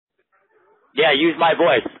Yeah, use my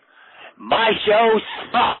voice. My show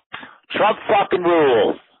sucks. Trump fucking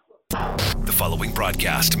rules. The following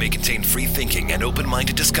broadcast may contain free thinking and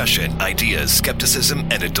open-minded discussion, ideas, skepticism,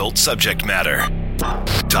 and adult subject matter.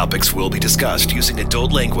 Topics will be discussed using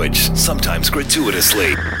adult language, sometimes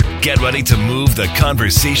gratuitously. Get ready to move the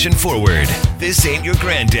conversation forward. This ain't your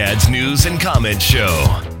granddad's news and comment show.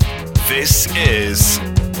 This is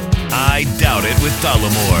I Doubt It with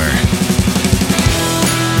Dollemore.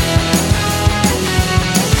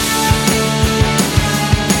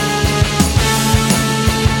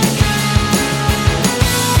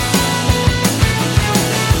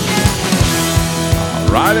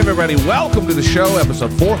 All right, everybody, welcome to the show,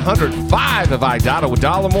 episode 405 of I Doubt It with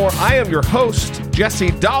Dollemore. I am your host, Jesse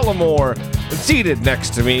Dollemore, and seated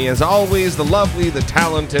next to me, as always, the lovely, the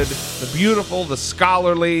talented, the beautiful, the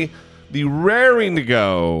scholarly, the raring to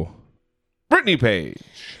go, Brittany Page.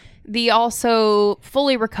 The also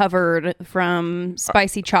fully recovered from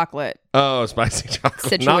spicy chocolate. Oh, spicy chocolate,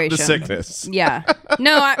 situation. Not the sickness. Yeah.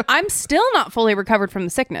 No, I'm still not fully recovered from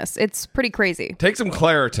the sickness. It's pretty crazy. Take some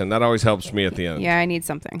Claritin. That always helps me at the end. Yeah, I need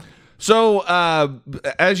something. So,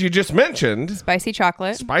 as you just mentioned... Spicy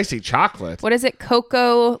chocolate. Spicy chocolate. What is it?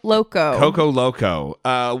 Coco Loco. Coco Loco.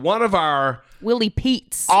 One of our... Willie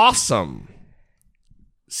Pete's. Awesome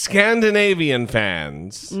Scandinavian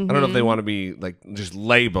fans. I don't know if they want to be like just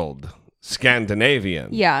labeled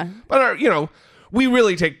Scandinavian. Yeah. But, we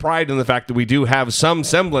really take pride in the fact that we do have some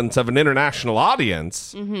semblance of an international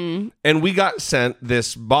audience. Mm-hmm. And we got sent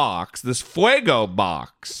this box, this Fuego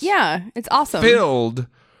box. Yeah, it's awesome. Filled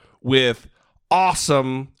with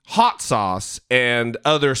awesome hot sauce and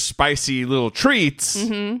other spicy little treats.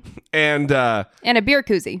 Mm-hmm. And a beer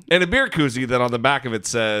koozie. And a beer koozie that on the back of it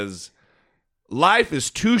says... Life is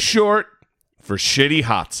too short for shitty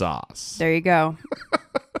hot sauce. There you go.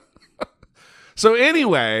 So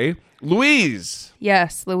anyway, Louise.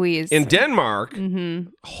 Yes, Louise. In Denmark.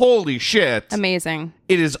 Mm-hmm. Holy shit. Amazing.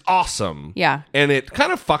 It is awesome. Yeah. And it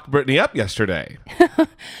kind of fucked Brittany up yesterday.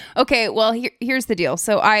 Okay, well, here's the deal.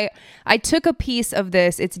 So I took a piece of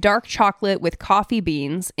this. It's dark chocolate with coffee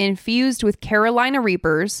beans infused with Carolina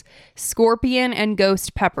Reapers, scorpion, and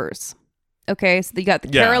ghost peppers. Okay, so you got the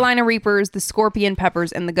Carolina Reapers, the scorpion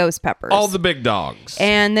peppers, and the ghost peppers. All the big dogs.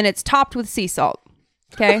 And then it's topped with sea salt.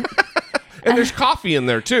 Okay? And there's coffee in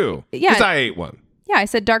there, too. Yeah. Because I ate one. Yeah, I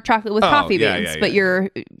said dark chocolate with coffee beans, but you're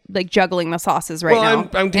like juggling the sauces right now.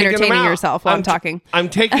 I'm taking entertaining them out. yourself while I'm talking. I'm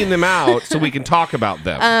taking them out so we can talk about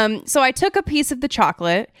them. So I took a piece of the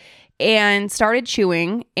chocolate and started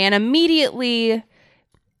chewing, and immediately...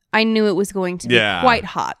 I knew it was going to be quite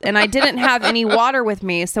hot, and I didn't have any water with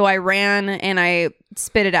me, so I ran and I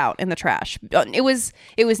spit it out in the trash. It was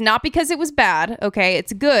not because it was bad, okay?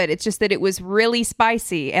 It's good. It's just that it was really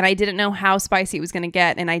spicy, and I didn't know how spicy it was going to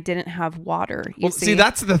get, and I didn't have water. See,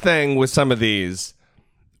 that's the thing with some of these,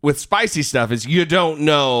 with spicy stuff, is you don't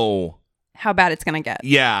know how bad it's going to get.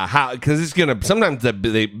 Yeah, how, because it's going to, sometimes it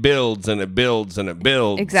builds and it builds and it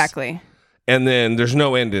builds. Exactly. And then there's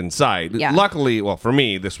no end in sight. Yeah. Luckily, well, for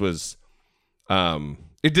me, this was,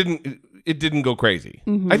 it didn't go crazy.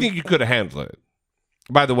 Mm-hmm. I think you could have handled it.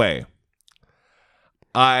 By the way,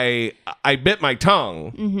 I bit my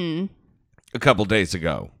tongue a couple days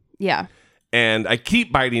ago. Yeah. And I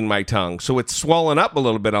keep biting my tongue, so it's swollen up a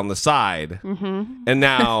little bit on the side. Mm-hmm. And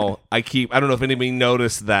now I don't know if anybody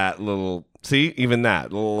noticed that little, see, even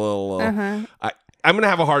that little I'm going to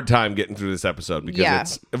have a hard time getting through this episode because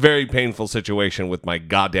it's a very painful situation with my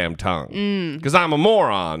goddamn tongue. Because I'm a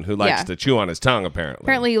moron who likes to chew on his tongue, apparently.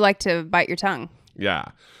 Apparently you like to bite your tongue. Yeah.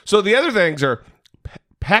 So the other things are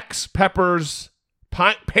peppers,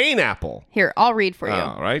 pineapple. Here, I'll read for you.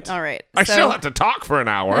 All right. I still have to talk for an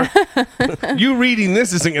hour. You reading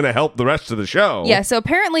this isn't going to help the rest of the show. Yeah, so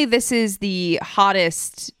apparently this is the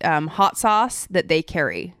hottest hot sauce that they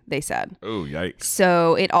carry, they said. Oh, yikes.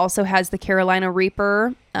 So it also has the Carolina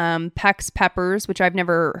Reaper, Pex peppers, which I've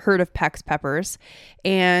never heard of Pex peppers.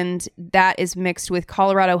 And that is mixed with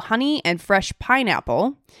Colorado honey and fresh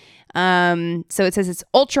pineapple. So it says it's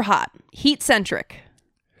ultra hot, heat-centric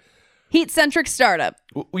startup.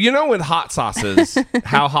 You know, with hot sauces,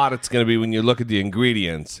 how hot it's going to be when you look at the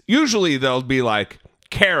ingredients. Usually they'll be like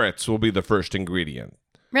carrots will be the first ingredient.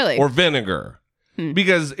 Really? Or vinegar.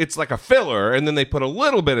 Because it's like a filler, and then they put a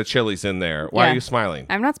little bit of chilies in there. Why are you smiling?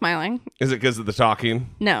 I'm not smiling. Is it because of the talking?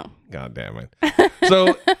 No. God damn it.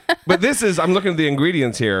 So, but this is, I'm looking at the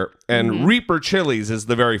ingredients here, and Reaper chilies is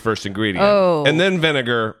the very first ingredient. Oh. And then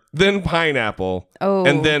vinegar, then pineapple,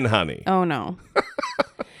 and then honey. Oh, no.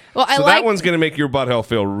 Well, so that one's going to make your butthole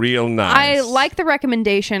feel real nice. I like the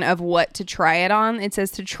recommendation of what to try it on. It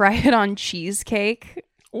says to try it on cheesecake.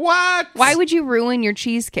 What? Why would you ruin your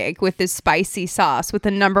cheesecake with this spicy sauce with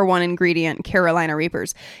the number one ingredient, Carolina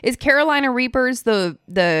Reapers? Is Carolina Reapers the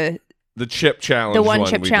chip challenge? The one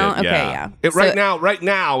chip challenge? Okay, yeah. Right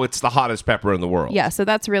now, it's the hottest pepper in the world. Yeah, so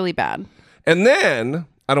that's really bad. And then,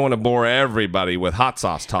 I don't want to bore everybody with hot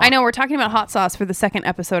sauce talk. I know, we're talking about hot sauce for the second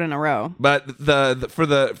episode in a row. But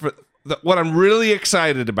what I'm really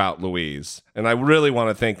excited about, Louise, and I really want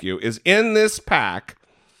to thank you, is in this pack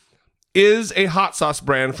is a hot sauce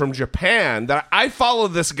brand from Japan that I follow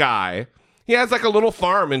this guy. He has like a little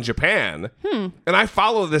farm in Japan. And I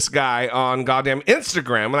follow this guy on goddamn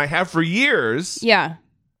Instagram, and I have for years. Yeah.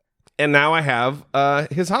 And now I have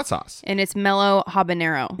his hot sauce. And it's Mellow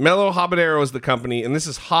Habanero. Mellow Habanero is the company, and this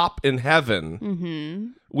is Hop in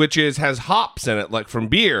Heaven, which has hops in it, like from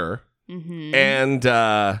beer, and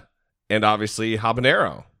obviously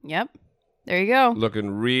habanero. Yep. There you go.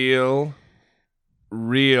 Looking real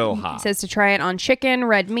hot. It says to try it on chicken,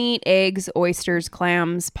 red meat, eggs, oysters,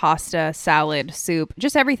 clams, pasta, salad, soup,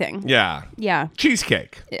 just everything. Yeah. Yeah.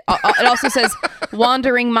 Cheesecake. It also says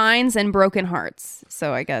wandering minds and broken hearts.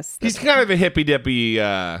 So I guess he's kind of a hippy-dippy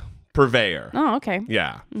purveyor. Oh, okay.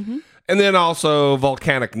 Yeah. And then also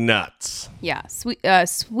volcanic nuts. Yeah.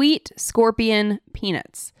 Sweet scorpion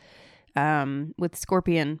peanuts. With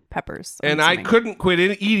scorpion peppers. And I couldn't quit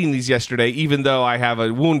eating these yesterday, even though I have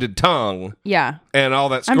a wounded tongue. Yeah. And all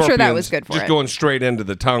that I'm sure that was good for just it. going straight into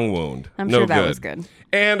the tongue wound. I'm sure that was good.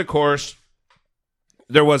 And, of course,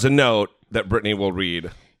 there was a note that Brittany will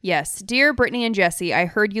read. Yes. Dear Brittany and Jesse, I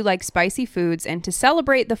heard you like spicy foods, and to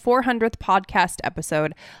celebrate the 400th podcast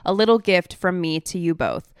episode, a little gift from me to you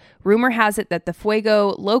both. Rumor has it that the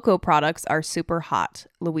Fuego Loco products are super hot.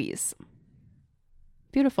 Louise.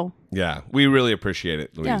 Beautiful. Yeah, we really appreciate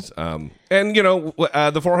it, Louise. Yeah. And,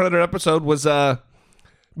 the 400th episode was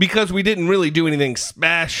because we didn't really do anything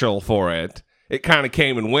special for it. It kind of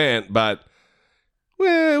came and went, but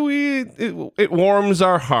it warms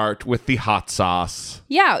our heart with the hot sauce.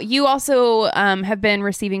 Yeah, you also have been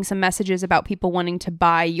receiving some messages about people wanting to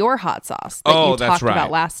buy your hot sauce that you talked about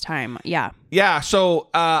last time. Yeah. Yeah, so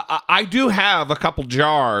I do have a couple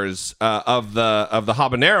jars of the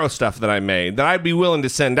habanero stuff that I made that I'd be willing to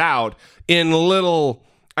send out in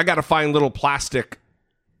I got to find little plastic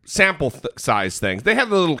sample size things. They have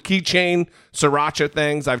the little keychain sriracha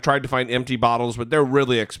things. I've tried to find empty bottles, but they're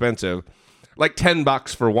really expensive. Like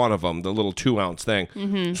 $10 for one of them, the little 2-ounce thing.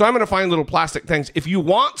 So I'm going to find little plastic things. If you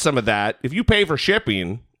want some of that, if you pay for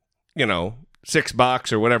shipping,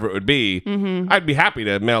 $6 or whatever it would be, I'd be happy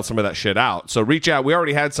to mail some of that shit out. So reach out. We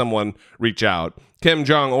already had someone reach out. Kim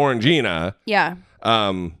Jong or Gina. Yeah.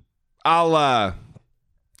 I'll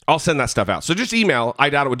send that stuff out. So just email I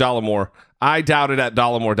doubt it with Dollamore. I doubt it at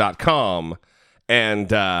dollamore.com,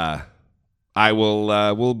 and I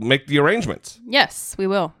will we'll make the arrangements. Yes, we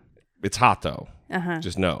will. It's hot, though.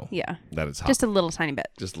 Just know that it's hot. Just a little tiny bit.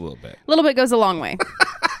 Just a little bit. A little bit goes a long way.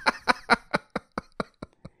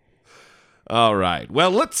 All right.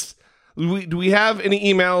 Well, do we have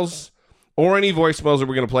any emails or any voicemails that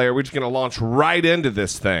we're going to play? Or are we just going to launch right into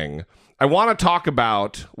this thing? I want to talk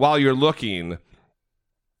about, while you're looking,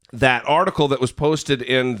 that article that was posted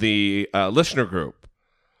in the listener group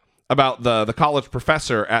about the college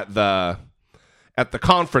professor at the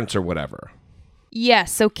conference or whatever.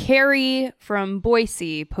 Yes, so Carrie from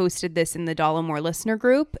Boise posted this in the Dollamore listener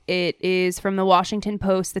group. It is from the Washington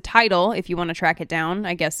Post. The title, if you want to track it down,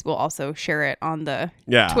 I guess we'll also share it on the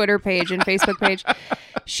Twitter page and Facebook page.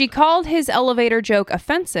 She called his elevator joke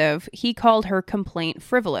offensive. He called her complaint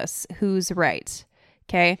frivolous. Who's right?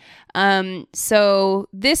 Okay. So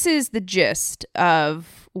this is the gist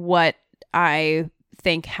of what I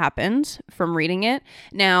think happened from reading it.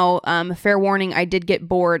 Now, fair warning, I did get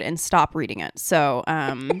bored and stop reading it. So,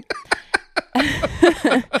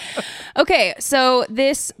 okay. So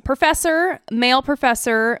this male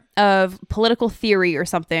professor of political theory or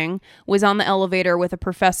something, was on the elevator with a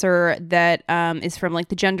professor that is from like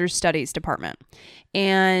the gender studies department.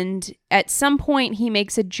 And at some point he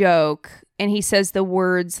makes a joke and he says the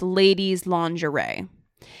words ladies lingerie.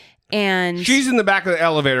 And she's in the back of the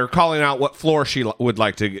elevator calling out what floor she would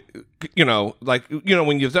like to,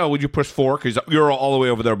 when you say, would you push 4? Because you're all the way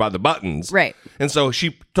over there by the buttons. Right. And so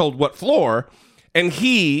she told what floor, and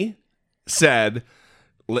he said,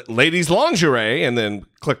 ladies lingerie, and then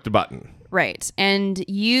clicked the button. Right. And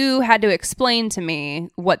you had to explain to me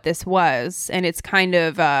what this was. And it's kind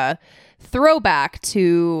of a throwback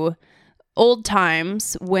to old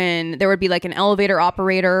times when there would be like an elevator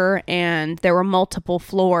operator and there were multiple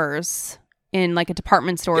floors in like a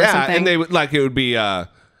department store or something. And they would it would be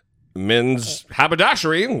men's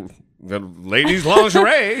haberdashery, the ladies'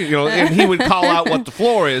 lingerie, you know, and he would call out what the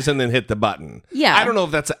floor is and then hit the button. Yeah. I don't know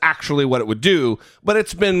if that's actually what it would do, but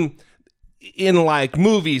it's been in like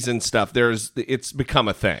movies and stuff. It's become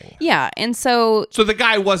a thing. Yeah. And so the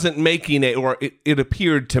guy wasn't making it, or it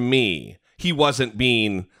appeared to me he wasn't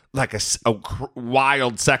being like a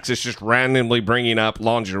wild sexist, just randomly bringing up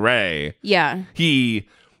lingerie. Yeah. He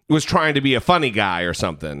was trying to be a funny guy or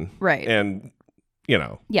something. Right. And, you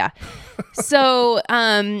know. Yeah. So,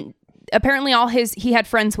 apparently he had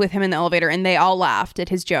friends with him in the elevator and they all laughed at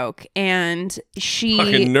his joke, and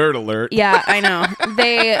fucking nerd alert. Yeah, I know.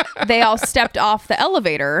 They all stepped off the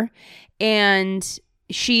elevator, and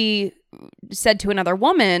she said to another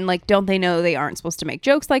woman, like, don't they know they aren't supposed to make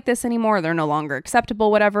jokes like this anymore? They're no longer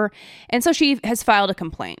acceptable, whatever. And so she has filed a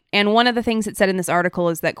complaint. And one of the things it said in this article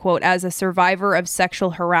is that, quote, as a survivor of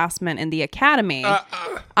sexual harassment in the academy,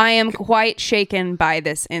 I am quite shaken by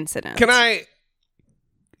this incident.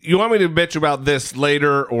 You want me to bitch about this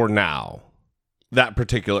later or now? That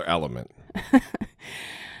particular element.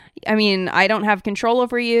 I mean, I don't have control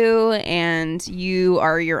over you, and you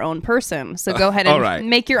are your own person. So go ahead and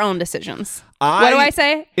make your own decisions. What do I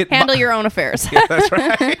say? Handle your own affairs. Yeah, that's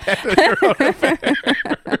right. Handle your own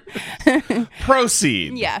affairs.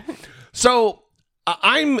 Proceed. Yeah. So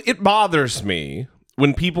it bothers me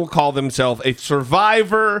when people call themselves a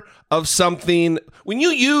survivor of something. When you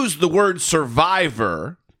use the word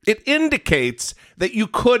survivor, it indicates that you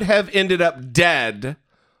could have ended up dead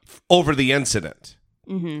over the incident.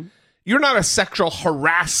 Mm-hmm. You're not a sexual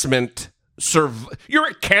harassment you're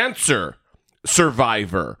a cancer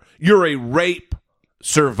survivor. You're a rape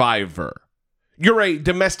survivor. You're a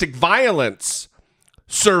domestic violence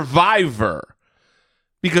survivor.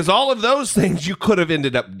 Because all of those things, you could have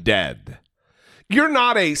ended up dead. You're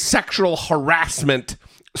not a sexual harassment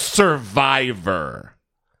survivor.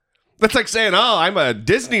 That's like saying, oh, I'm a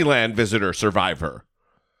Disneyland visitor survivor.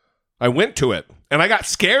 I went to it, and I got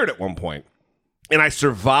scared at one point. And I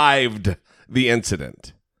survived the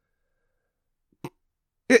incident.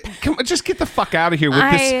 Come on, just get the fuck out of here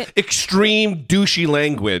with this extreme douchey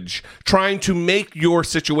language, trying to make your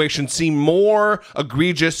situation seem more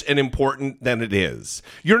egregious and important than it is.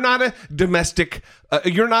 You're not a domestic,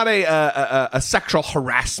 you're not a sexual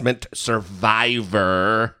harassment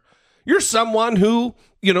survivor. You're someone who,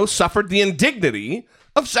 suffered the indignity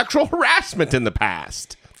of sexual harassment in the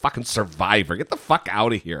past. Fucking survivor. Get the fuck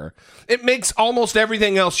out of here. It makes almost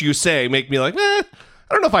everything else you say make me like, I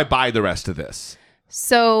don't know if I buy the rest of this.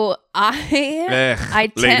 So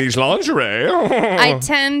ladies' lingerie. I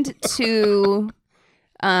tend to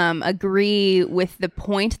agree with the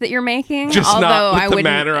point that you're making. Just although not with the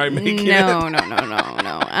manner I make it. No.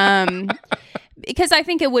 Because I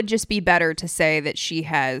think it would just be better to say that she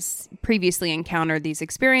has previously encountered these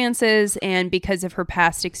experiences, and because of her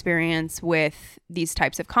past experience with these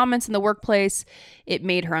types of comments in the workplace, it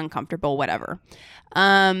made her uncomfortable, whatever.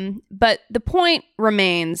 But the point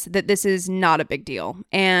remains that this is not a big deal.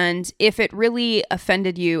 And if it really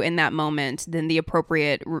offended you in that moment, then the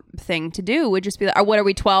appropriate thing to do would just be like, what are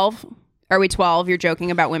we, 12? Are we 12? You're joking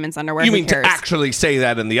about women's underwear. You mean to actually say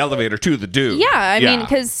that in the elevator to the dude? Yeah, I mean,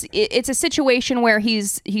 because it's a situation where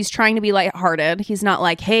he's trying to be lighthearted. He's not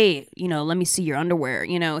like, hey, let me see your underwear.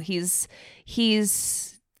 He's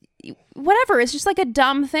whatever. It's just like a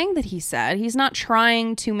dumb thing that he said. He's not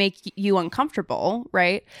trying to make you uncomfortable,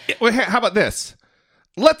 right? Well, how about this?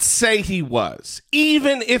 Let's say he was.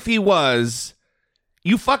 Even if he was,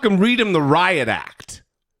 you fucking read him the riot act.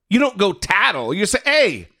 You don't go tattle. You say,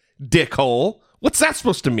 hey, dickhole. What's that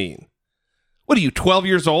supposed to mean? What are you, 12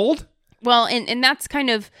 years old? Well, and that's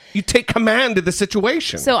kind of... You take command of the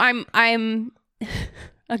situation. So I'm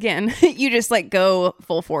again, you just go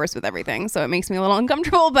full force with everything. So it makes me a little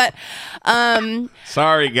uncomfortable, but...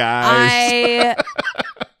 Sorry, guys.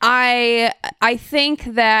 I think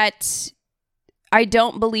that... I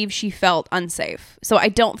don't believe she felt unsafe. So I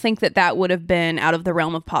don't think that would have been out of the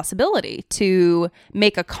realm of possibility to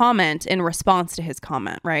make a comment in response to his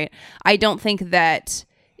comment, right? I don't think that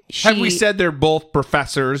Have we said they're both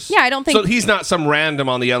professors? Yeah, I don't think... So he's not some random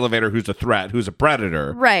on the elevator who's a threat, who's a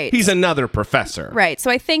predator. Right. He's another professor. Right.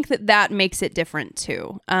 So I think that makes it different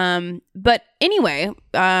too. But anyway,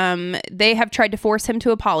 they have tried to force him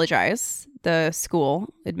to apologize, the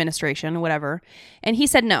school administration, whatever. And he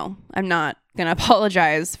said, no, I'm not going to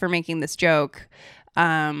apologize for making this joke.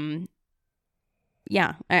 Yeah.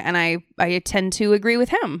 And I tend to agree with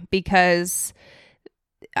him because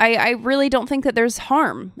I really don't think that there's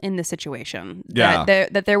harm in the situation. Yeah.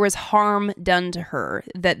 That there was harm done to her,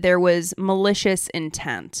 that there was malicious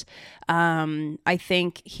intent. I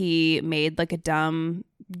think he made a dumb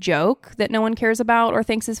joke that no one cares about or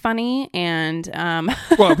thinks is funny. And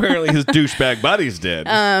well, apparently his douchebag buddies did.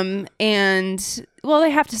 And well,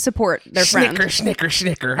 they have to support their friend.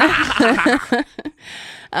 Snicker.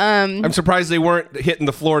 I'm surprised they weren't hitting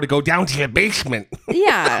the floor to go down to your basement.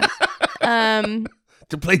 Yeah.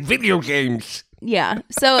 To play video games. Yeah.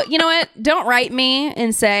 So, you know what? Don't write me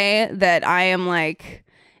and say that I am like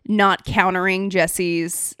not countering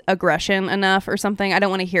Jesse's aggression enough or something. I don't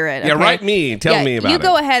want to hear it. Yeah, okay? write me. Tell me about it. You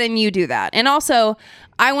go ahead and you do that. And also,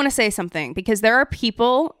 I want to say something because there are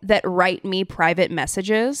people that write me private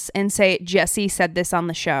messages and say, Jesse said this on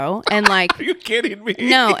the show. And like, are you kidding me?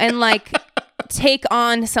 No. And like, take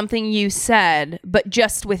on something you said, but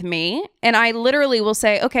just with me. And I literally will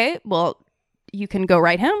say, okay, well, you can go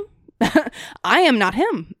write him. I am not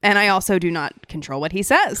him. And I also do not control what he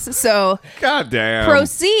says. So goddamn.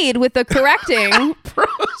 Proceed with the correcting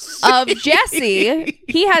of Jesse.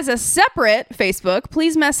 He has a separate Facebook.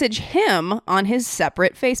 Please message him on his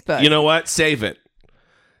separate Facebook. You know what? Save it.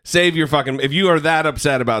 Save your fucking... If you are that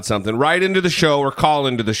upset about something, write into the show or call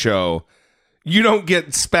into the show. You don't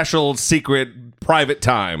get special, secret, private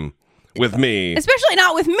time with me. Especially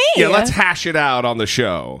not with me. Yeah, let's hash it out on the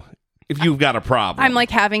show. If you've got a problem. I'm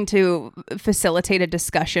like having to facilitate a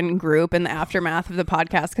discussion group in the aftermath of the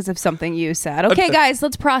podcast because of something you said. Okay, guys,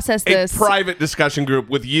 let's process this. A private discussion group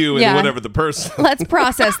with you and whatever the person. Let's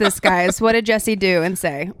process this, guys. What did Jesse do and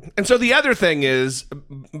say? And so the other thing is,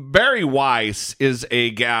 Barry Weiss is a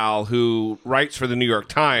gal who writes for the New York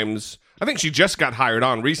Times. I think she just got hired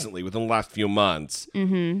on recently within the last few months.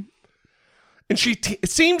 Mm-hmm. And she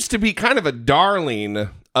seems to be kind of a darling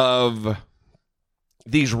of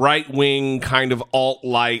these right-wing kind of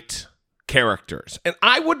alt-light characters. And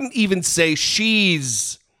I wouldn't even say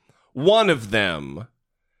she's one of them.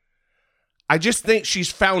 I just think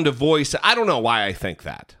she's found a voice. I don't know why I think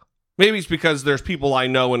that. Maybe it's because there's people I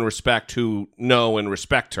know and respect who know and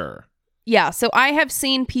respect her. Yeah, so I have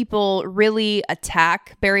seen people really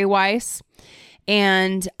attack Barry Weiss,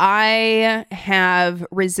 and I have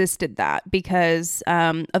resisted that because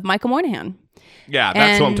of Michael Moynihan. Yeah,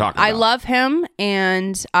 that's what I'm talking about. I love him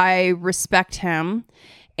and I respect him,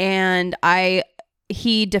 and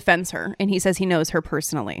he defends her and he says he knows her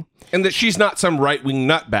personally. And that she's not some right-wing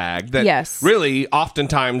nutbag that really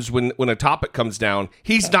oftentimes when a topic comes down,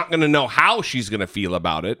 he's not going to know how she's going to feel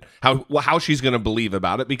about it, how she's going to believe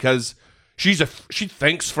about it, because she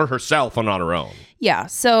thinks for herself and on her own. Yeah,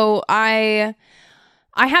 so I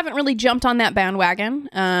haven't really jumped on that bandwagon.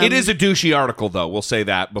 It is a douchey article, though. We'll say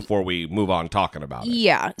that before we move on talking about it.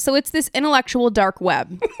 Yeah. So it's this intellectual dark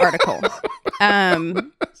web article.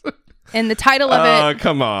 And the title of it...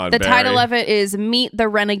 come on, The Barry. title of it is Meet the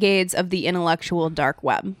Renegades of the Intellectual Dark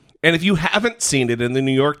Web. And if you haven't seen it in the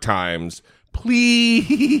New York Times,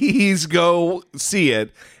 please go see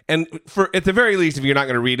it. And at the very least, if you're not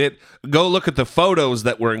going to read it, go look at the photos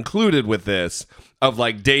that were included with this of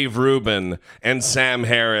like Dave Rubin and Sam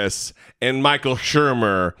Harris and Michael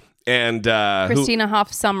Shermer and Christina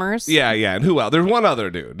Hoff Sommers. Yeah. And who else? There's one other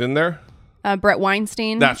dude, isn't there? Brett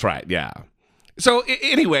Weinstein. That's right. Yeah. So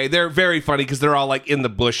anyway, they're very funny because they're all like in the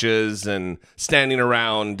bushes and standing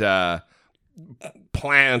around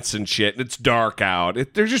plants and shit. It's dark out.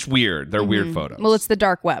 They're just weird. They're weird photos. Well, it's the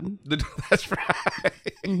dark web. That's right.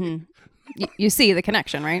 Mm-hmm. You see the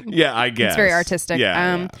connection, right? Yeah, I guess. It's very artistic.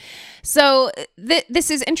 Yeah. So this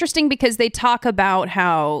is interesting because they talk about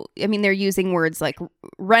how, I mean, they're using words like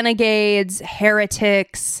renegades,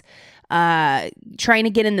 heretics, trying to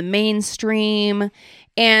get in the mainstream.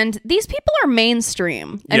 And these people are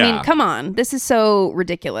mainstream. I mean, come on. This is so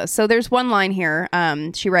ridiculous. So there's one line here.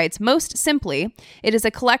 She writes, most simply, it is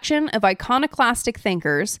a collection of iconoclastic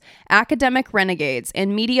thinkers, academic renegades,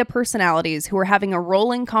 and media personalities who are having a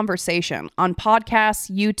rolling conversation on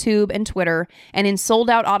podcasts, YouTube, and Twitter, and in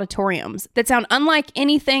sold-out auditoriums that sound unlike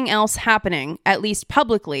anything else happening, at least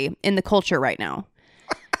publicly, in the culture right now.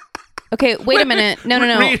 Okay, wait a minute. No.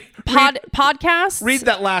 Podcasts? Read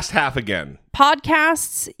that last half again.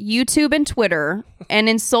 Podcasts, YouTube, and Twitter, and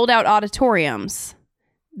in sold-out auditoriums.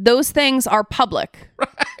 Those things are public.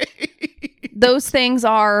 Right. Those things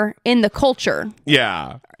are in the culture.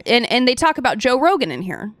 Yeah. And they talk about Joe Rogan in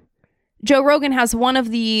here. Joe Rogan has one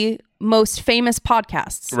of the most famous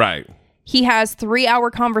podcasts. Right. He has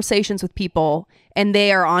 3-hour conversations with people, and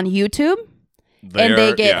they are on YouTube. And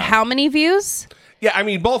they get how many views? Yeah, I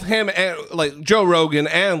mean, both him and like Joe Rogan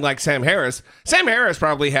and like Sam Harris. Sam Harris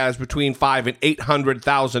probably has between 500,000 and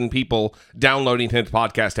 800,000 people downloading his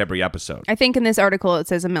podcast every episode. I think in this article it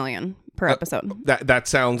says 1 million per episode. That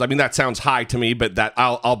sounds high to me, but that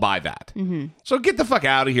I'll buy that. Mm-hmm. So get the fuck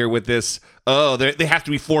out of here with this they have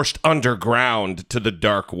to be forced underground to the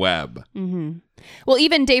dark web. Mm-hmm. Well,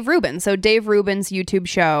 even Dave Rubin. So Dave Rubin's YouTube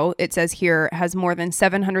show, it says here, has more than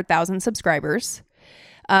 700,000 subscribers.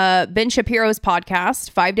 Ben Shapiro's podcast,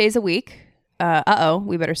 5 days a week.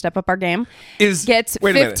 We better step up our game. Gets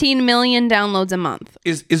 15 million downloads a month.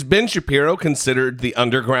 Is Ben Shapiro considered the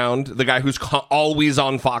underground, the guy who's always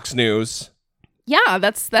on Fox News? Yeah,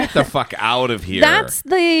 that's Get the fuck out of here. That's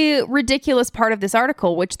the ridiculous part of this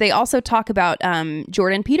article, which they also talk about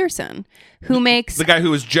Jordan Peterson, who makes the guy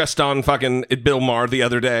who was just on fucking Bill Maher the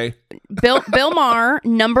other day. Bill Maher,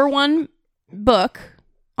 #1 book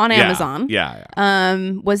on Amazon. Yeah.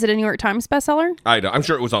 Was it a New York Times bestseller? I'm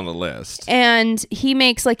sure it was on the list. And he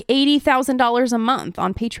makes like $80,000 a month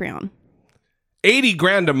on Patreon.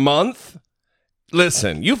 $80,000 a month?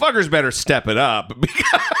 Listen, you fuckers better step it up,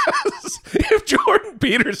 because if Jordan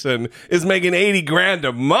Peterson is making $80,000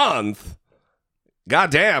 a month,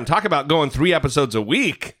 goddamn, talk about going 3 episodes a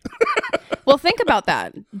week. Well, think about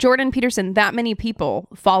that. Jordan Peterson, that many people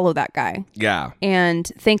follow that guy. Yeah. And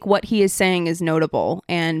think what he is saying is notable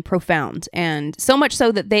and profound. And so much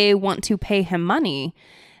so that they want to pay him money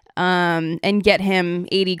and get him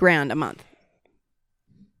 $80,000 a month.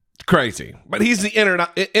 It's crazy. But he's the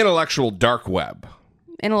intellectual dark web.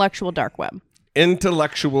 Intellectual dark web.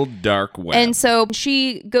 Intellectual dark web. And so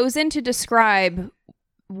she goes in to describe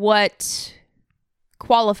what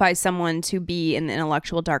qualifies someone to be in the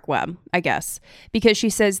intellectual dark web, I guess, because she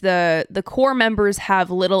says the core members have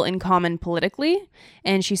little in common politically,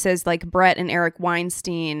 and she says like Brett and Eric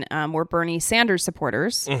Weinstein were Bernie Sanders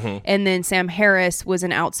supporters, and then Sam Harris was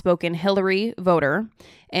an outspoken Hillary voter,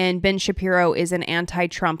 and Ben Shapiro is an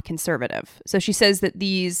anti-Trump conservative. So she says that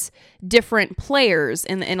these different players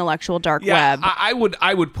in the intellectual dark web. I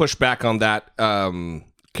would push back on that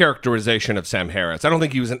characterization of Sam Harris. I don't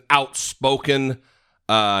think he was an outspoken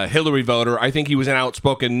Hillary voter. I think he was an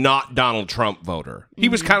outspoken, not Donald Trump voter. He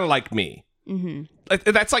was kind of like me.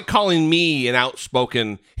 That's like calling me an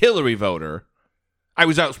outspoken Hillary voter. I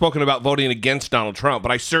was outspoken about voting against Donald Trump,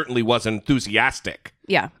 but I certainly was enthusiastic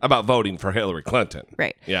about voting for Hillary Clinton.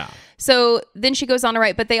 Right. Yeah. So then she goes on to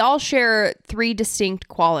write, but they all share 3 distinct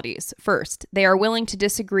qualities. First, they are willing to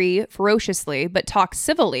disagree ferociously, but talk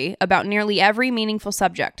civilly about nearly every meaningful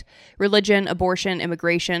subject: religion, abortion,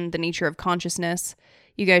 immigration, the nature of consciousness.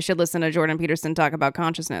 You guys should listen to Jordan Peterson talk about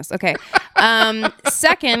consciousness. Okay.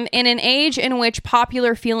 Second, in an age in which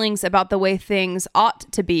popular feelings about the way things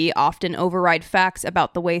ought to be often override facts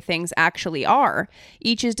about the way things actually are,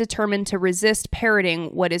 each is determined to resist parroting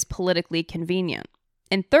what is politically convenient.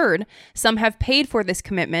 And third, some have paid for this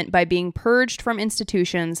commitment by being purged from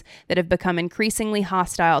institutions that have become increasingly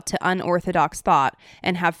hostile to unorthodox thought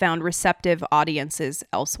and have found receptive audiences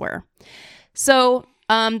elsewhere. So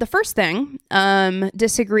the first thing,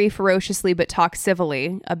 disagree ferociously but talk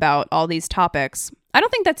civilly about all these topics. I don't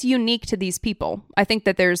think that's unique to these people. I think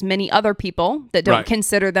that there's many other people that don't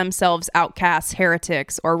consider themselves outcasts,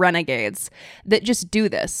 heretics, or renegades that just do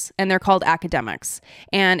this, and they're called academics.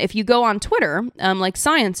 And if you go on Twitter, like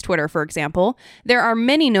science Twitter, for example, there are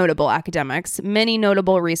many notable academics, many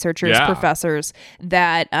notable researchers, professors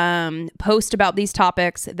that post about these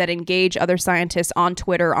topics, that engage other scientists on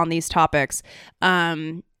Twitter on these topics.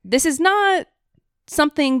 This is not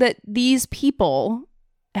something that these people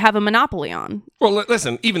have a monopoly on. Well,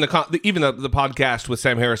 listen, even the podcast with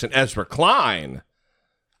Sam Harris and Ezra Klein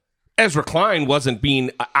wasn't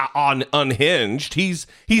being unhinged. He's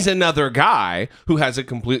another guy who has a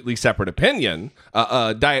completely separate opinion,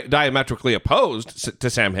 diametrically opposed to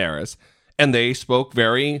Sam Harris, and they spoke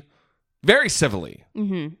very, very civilly.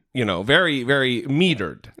 You know, very, very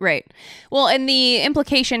metered. Right. Well, and the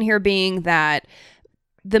implication here being that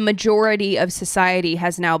the majority of society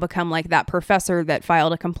has now become like that professor that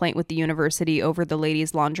filed a complaint with the university over the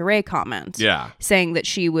ladies' lingerie comment. Yeah. Saying that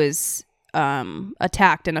she was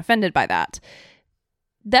attacked and offended by that.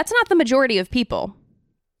 That's not the majority of people.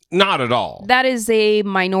 Not at all. That is a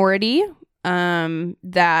minority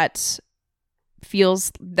that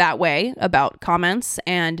feels that way about comments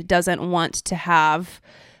and doesn't want to have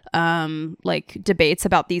like debates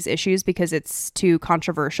about these issues because it's too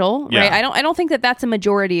controversial, right? I don't think that that's a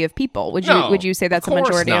majority of people. Would you say that's a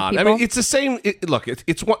majority of people? I mean, it's the same. Look,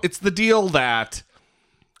 it's the deal that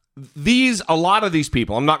a lot of these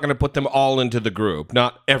people, I'm not going to put them all into the group.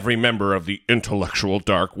 Not every member of the intellectual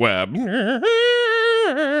dark web.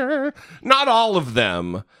 Not all of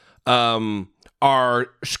them are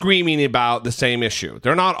screaming about the same issue.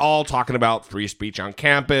 They're not all talking about free speech on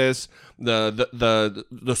campus, the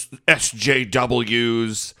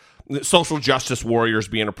SJWs, the social justice warriors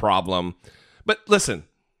being a problem. But listen,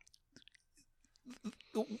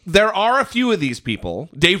 there are a few of these people,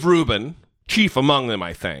 Dave Rubin, chief among them,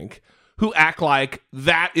 I think, who act like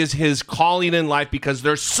that is his calling in life because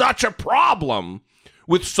there's such a problem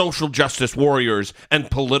with social justice warriors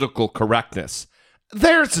and political correctness.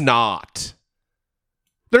 There's not.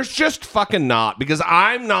 There's just fucking not, because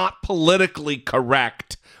I'm not politically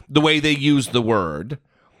correct the way they use the word.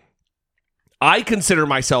 I consider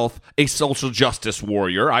myself a social justice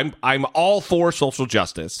warrior. I'm all for social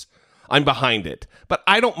justice. I'm behind it. But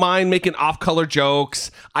I don't mind making off-color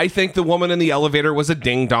jokes. I think the woman in the elevator was a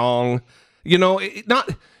ding-dong. You know,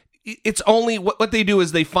 it's only what they do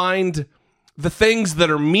is they find the things that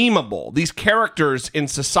are memeable, these characters in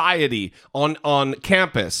society, on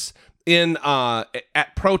campus,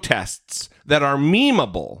 at protests that are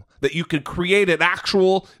memeable, that you could create an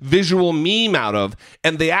actual visual meme out of,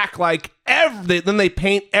 and they act like then they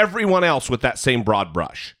paint everyone else with that same broad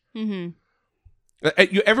brush. Mm-hmm.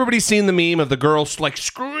 Everybody's seen the meme of the girl like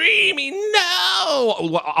screaming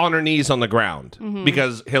no on her knees on the ground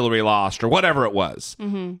because Hillary lost or whatever it was.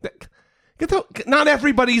 Not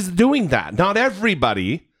everybody's doing that. Not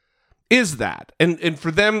everybody is that. And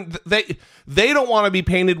for them, they don't want to be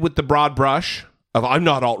painted with the broad brush of I'm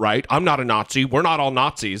not alt-right, I'm not a Nazi, we're not all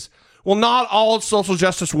Nazis. Well, not all social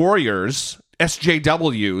justice warriors,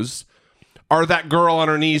 SJWs, are that girl on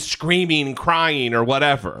her knees screaming, crying, or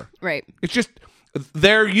whatever. Right. It's just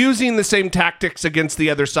they're using the same tactics against the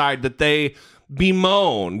other side that they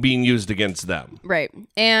bemoan being used against them. Right.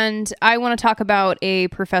 And I want to talk about a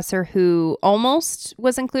professor who almost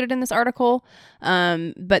was included in this article,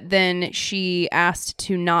 but then she asked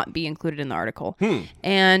to not be included in the article.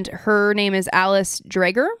 And her name is Alice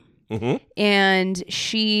Drager. And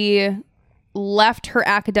she left her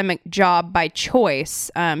academic job by choice.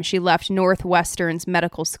 She left Northwestern's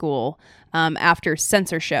medical school after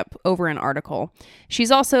censorship over an article.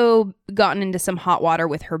 She's also gotten into some hot water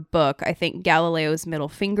with her book. I think Galileo's Middle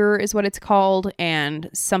Finger is what it's called, and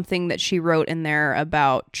something that she wrote in there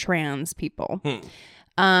about trans people.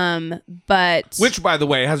 But which, by the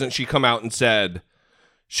way, hasn't she come out and said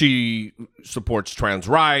she supports trans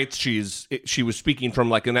rights? She was speaking from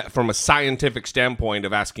from a scientific standpoint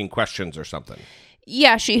of asking questions or something.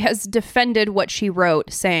 Yeah, she has defended what she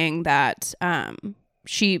wrote, saying that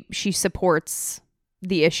she supports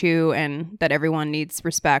the issue and that everyone needs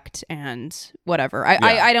respect and whatever.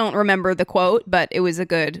 I don't remember the quote, but it was a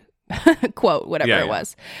good quote, whatever it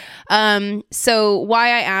was. So why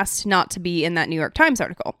I asked not to be in that New York Times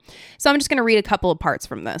article. So I'm just going to read a couple of parts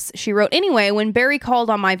from this. She wrote, anyway, when Barry called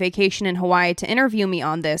on my vacation in Hawaii to interview me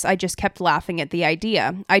on this, I just kept laughing at the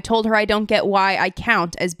idea. I told her I don't get why I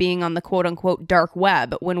count as being on the quote unquote dark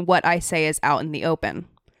web when what I say is out in the open.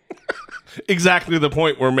 Exactly the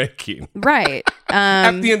point we're making. Right.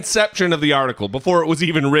 At the inception of the article, before it was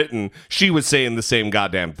even written, she was saying the same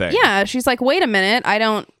goddamn thing. Yeah. She's like, wait a minute.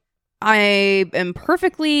 I am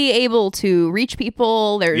perfectly able to reach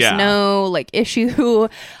people. There's no issue.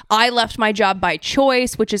 I left my job by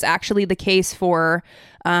choice, which is actually the case for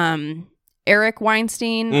Eric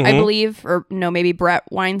Weinstein, I believe, or no, maybe Brett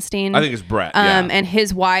Weinstein. I think it's Brett. And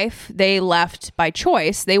his wife, they left by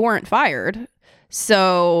choice. They weren't fired.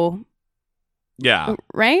 So, yeah.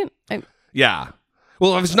 Right? Yeah.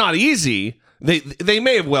 Well, if it's not easy, they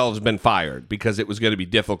may have well have been fired because it was going to be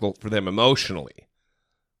difficult for them emotionally.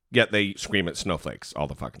 Yet they scream at snowflakes all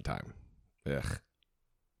the fucking time. Ugh.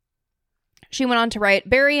 She went on to write,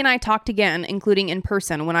 Barry and I talked again, including in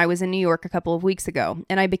person, when I was in New York a couple of weeks ago,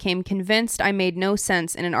 and I became convinced I made no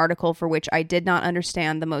sense in an article for which I did not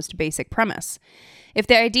understand the most basic premise. If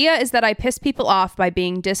the idea is that I piss people off by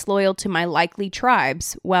being disloyal to my likely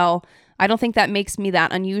tribes, well, I don't think that makes me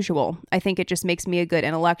that unusual. I think it just makes me a good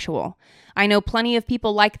intellectual. I know plenty of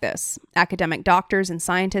people like this, academic doctors and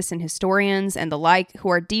scientists and historians and the like, who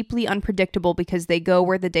are deeply unpredictable because they go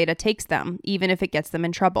where the data takes them, even if it gets them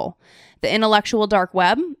in trouble. The intellectual dark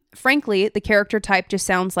web? Frankly, the character type just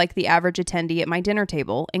sounds like the average attendee at my dinner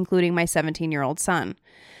table, including my 17-year-old son.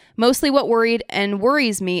 Mostly what worried and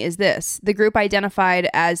worries me is this. The group identified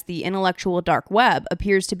as the intellectual dark web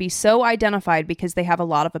appears to be so identified because they have a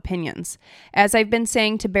lot of opinions. As I've been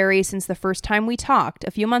saying to Barry since the first time we talked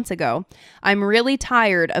a few months ago, I'm really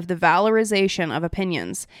tired of the valorization of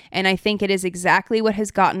opinions, and I think it is exactly what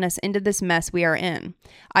has gotten us into this mess we are in.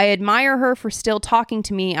 I admire her for still talking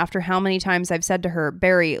to me after how many times I've said to her,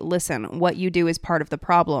 Barry, listen, what you do is part of the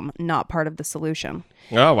problem, not part of the solution.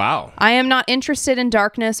 Oh, wow. I am not interested in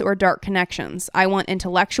darkness or dark connections. I want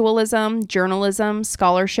intellectualism, journalism,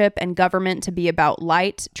 scholarship, and government to be about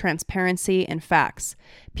light, transparency, and facts.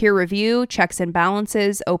 Peer review, checks and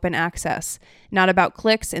balances, open access. Not about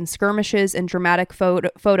clicks and skirmishes and dramatic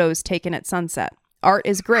photos taken at sunset. Art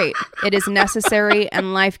is great. It is necessary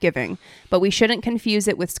and life-giving, but we shouldn't confuse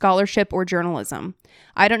it with scholarship or journalism.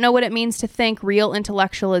 I don't know what it means to think real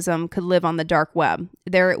intellectualism could live on the dark web.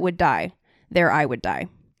 There it would die. There I would die.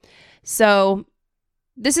 So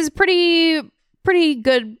this is pretty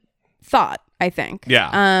good thought, I think.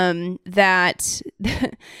 Yeah. That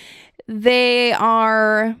they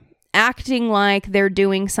are acting like they're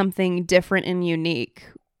doing something different and unique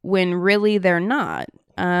when really they're not.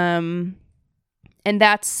 And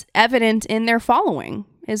that's evident in their following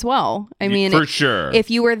as well. I mean, for sure.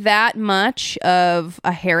 If you were that much of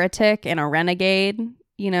a heretic and a renegade,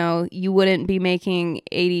 you wouldn't be making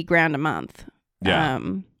 $80,000 a month. Yeah.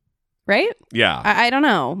 Right? Yeah. I don't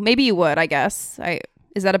know. Maybe you would, I guess.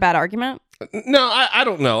 Is that a bad argument? No, I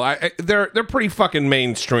don't know. They're pretty fucking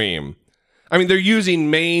mainstream. I mean, they're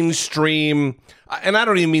using mainstream, and I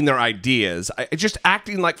don't even mean their ideas. Just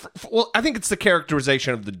acting like, I think it's the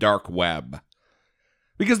characterization of the dark web.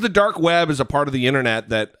 Because the dark web is a part of the internet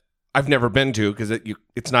that I've never been to because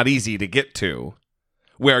it's not easy to get to,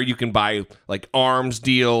 where you can buy like arms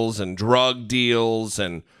deals and drug deals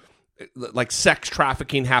and like sex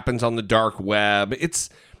trafficking happens on the dark web.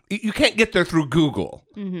 You can't get there through Google.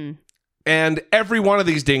 Mm-hmm. And every one of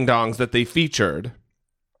these ding-dongs that they featured,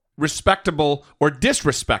 respectable or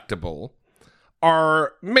disrespectable,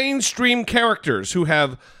 are mainstream characters who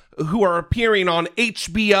are appearing on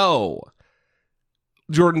HBO.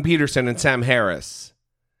 Jordan Peterson and Sam Harris.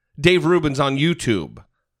 Dave Rubin's on YouTube.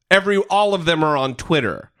 All of them are on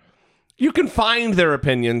Twitter. You can find their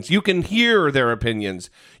opinions. You can hear their opinions.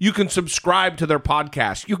 You can subscribe to their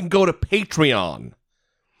podcast. You can go to Patreon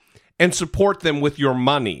and support them with your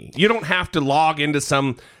money. You don't have to log into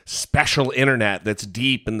some special internet that's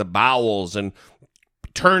deep in the bowels and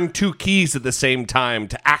turn two keys at the same time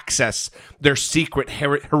to access their secret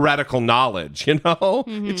heretical knowledge,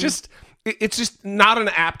 Mm-hmm. It's just not an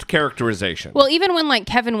apt characterization. Well, even when like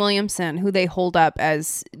Kevin Williamson, who they hold up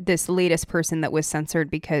as this latest person that was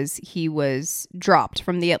censored because he was dropped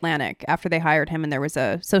from The Atlantic after they hired him and there was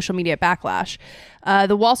a social media backlash,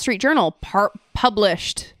 the Wall Street Journal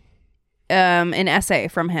published an essay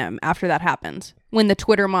from him after that happened, when the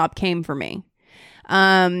Twitter mob came for me.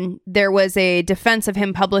 There was a defense of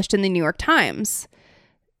him published in the New York Times.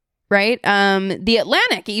 Right? The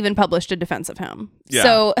Atlantic even published a defense of him. Yeah.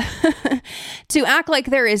 So to act like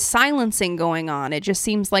there is silencing going on, it just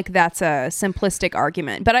seems like that's a simplistic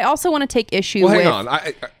argument. But I also want to take issue with... Hang on.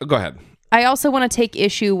 Go ahead. I also want to take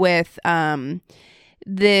issue with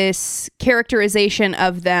this characterization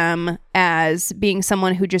of them as being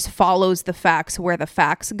someone who just follows the facts where the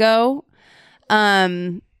facts go.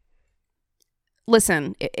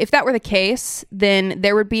 Listen, if that were the case, then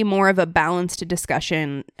there would be more of a balanced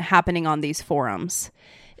discussion happening on these forums.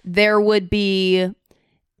 There would be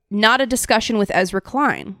not a discussion with Ezra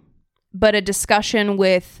Klein, but a discussion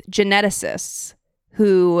with geneticists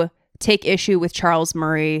who take issue with Charles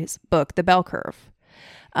Murray's book, The Bell Curve.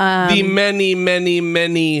 The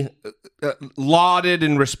many lauded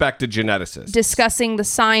and respected geneticists. Discussing the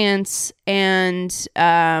science and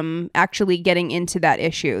actually getting into that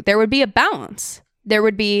issue. There would be a balance. There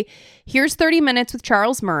would be, here's 30 minutes with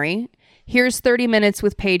Charles Murray. Here's 30 minutes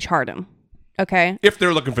with Paige Harden. Okay? If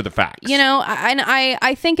they're looking for the facts.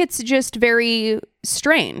 I think it's just very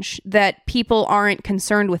strange that people aren't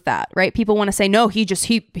concerned with that, right? People want to say, no, he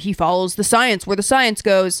follows the science where the science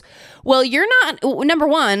goes. Well, you're not, number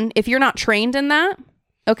one, if you're not trained in that,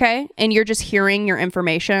 okay, and you're just hearing your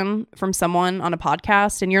information from someone on a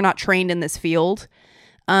podcast and you're not trained in this field,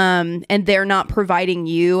 and they're not providing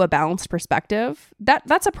you a balanced perspective,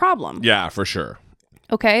 that's a problem. Yeah, for sure.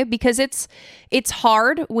 Okay, because it's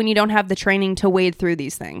hard when you don't have the training to wade through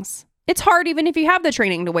these things. It's hard even if you have the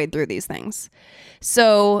training to wade through these things.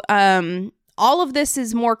 So all of this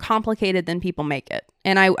is more complicated than people make it.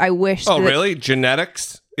 And I wish really?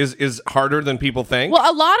 Genetics is harder than people think? Well,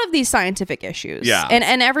 a lot of these scientific issues. Yeah.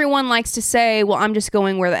 And everyone likes to say, well, I'm just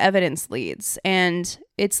going where the evidence leads. And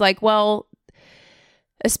it's like, well,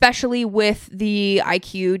 especially with the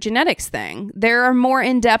IQ genetics thing, there are more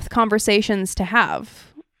in-depth conversations to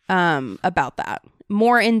have about that.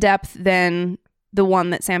 More in-depth than the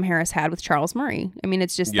one that Sam Harris had with Charles Murray. I mean,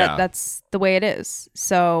 it's just that's the way it is.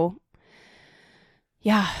 So,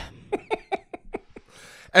 yeah.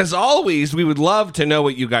 As always, we would love to know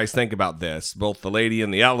what you guys think about this. Both the lady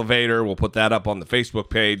in the elevator, we'll put that up on the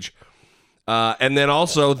Facebook page. And then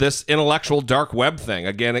also this intellectual dark web thing.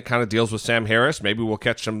 Again, it kind of deals with Sam Harris. Maybe we'll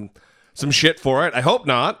catch some shit for it. I hope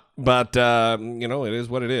not, but it is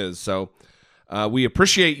what it is. So we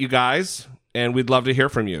appreciate you guys, and we'd love to hear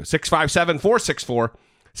from you. 657-464-6604.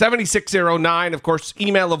 7609. Of course,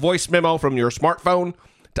 email a voice memo from your smartphone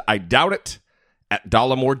to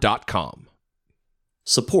idoubitit@dollamore.com.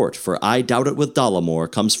 Support for I Doubt It with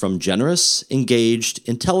Dollamore comes from generous, engaged,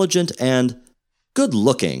 intelligent, and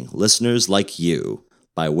good-looking listeners like you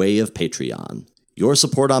by way of Patreon. Your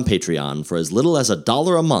support on Patreon for as little as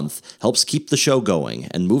 $1 a month helps keep the show going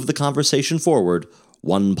and move the conversation forward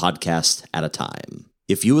one podcast at a time.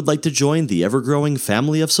 If you would like to join the ever-growing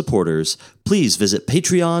family of supporters, please visit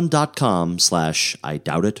patreon.com/I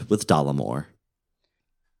Doubt It with Dollamore.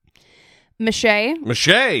 Mache.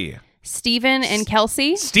 Stephen and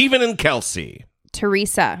Kelsey.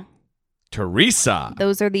 Teresa.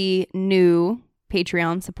 Those are the new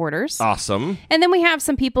Patreon supporters. Awesome. And then we have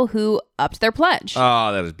some people who upped their pledge.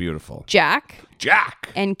 Oh, that is beautiful. Jack.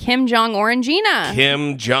 And Kim Jong-Orangina.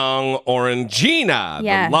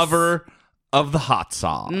 Yes. The lover of the hot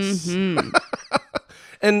sauce. Mm-hmm.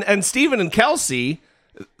 and Stephen and Kelsey,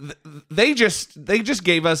 they just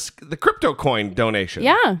gave us the crypto coin donation.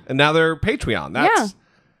 Yeah. And now they're Patreon.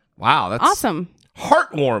 Wow, that's awesome.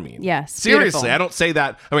 Heartwarming. Yes. Seriously, beautiful. I don't say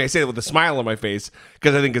that. I mean, I say it with a smile on my face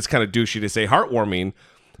because I think it's kind of douchey to say heartwarming.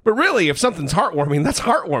 But really, if something's heartwarming, that's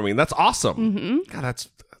heartwarming. That's awesome. Mm-hmm. God,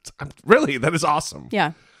 that is awesome.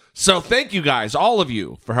 Yeah. So thank you guys, all of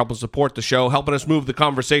you, for helping support the show, helping us move the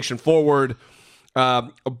conversation forward,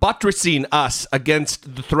 buttressing us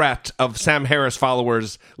against the threat of Sam Harris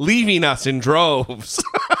followers leaving us in droves.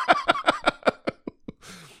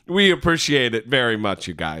 We appreciate it very much,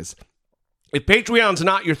 you guys. If Patreon's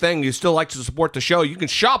not your thing, you still like to support the show, you can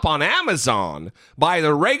shop on Amazon. Buy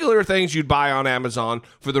the regular things you'd buy on Amazon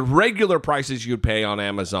for the regular prices you'd pay on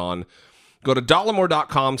Amazon. Go to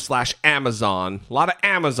dollamore.com/Amazon. A lot of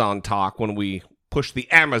Amazon talk when we push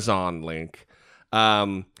the Amazon link.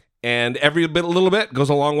 And every little bit goes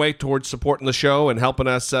a long way towards supporting the show and helping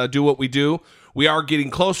us do what we do. We are getting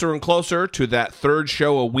closer and closer to that 3rd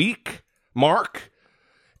show a week mark.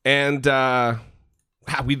 And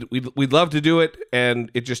we'd love to do it, and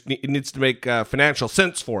it needs to make financial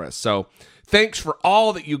sense for us. So thanks for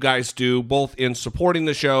all that you guys do, both in supporting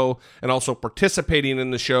the show and also participating in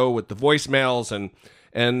the show with the voicemails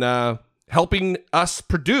and helping us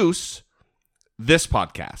produce this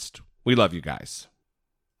podcast. We love you guys.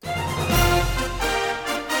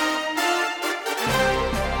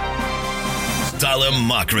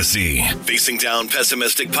 Dollamocracy. Facing down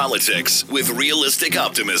pessimistic politics with realistic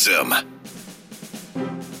optimism.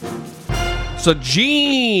 So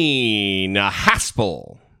Gina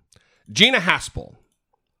Haspel,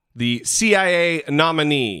 the CIA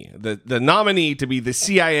nominee, the nominee to be the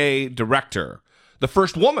CIA director, the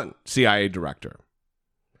first woman CIA director,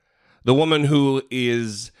 the woman who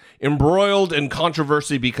is embroiled in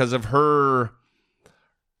controversy because of her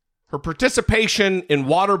participation in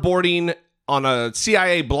waterboarding on a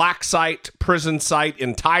CIA black site, prison site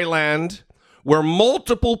in Thailand, where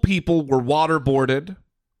multiple people were waterboarded,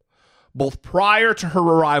 both prior to her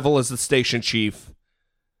arrival as the station chief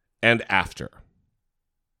and after.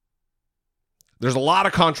 There's a lot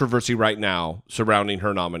of controversy right now surrounding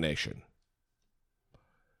her nomination.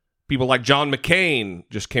 People like John McCain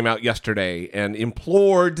just came out yesterday and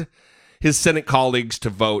implored his Senate colleagues to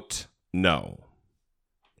vote no.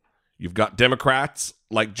 You've got Democrats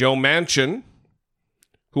like Joe Manchin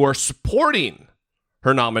who are supporting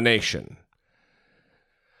her nomination.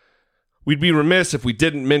 We'd be remiss if we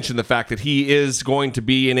didn't mention the fact that he is going to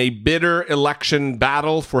be in a bitter election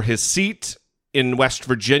battle for his seat in West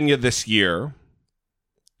Virginia this year.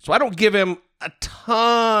 So I don't give him a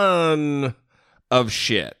ton of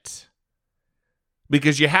shit.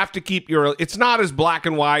 Because you have to keep it's not as black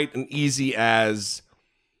and white and easy as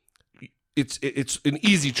it's an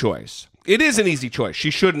easy choice. It is an easy choice.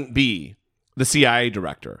 She shouldn't be the CIA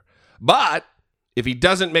director. But if he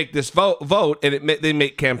doesn't make this vote and they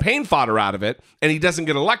make campaign fodder out of it, and he doesn't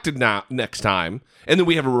get elected next time, and then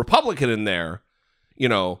we have a Republican in there,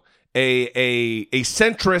 a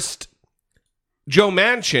centrist Joe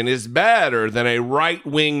Manchin is better than a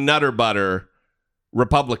right-wing nutter butter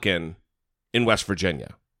Republican in West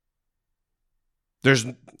Virginia. There's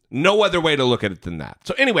no other way to look at it than that.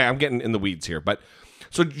 So anyway, I'm getting in the weeds here. But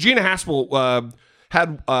so Gina Haspel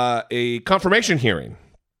had a confirmation hearing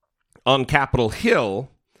on Capitol Hill,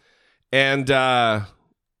 and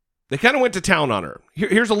they kind of went to town on her.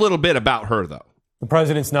 Here's a little bit about her, though. The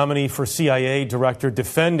president's nominee for CIA director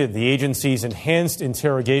defended the agency's enhanced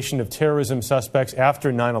interrogation of terrorism suspects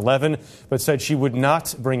after 9/11, but said she would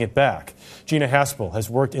not bring it back. Gina Haspel has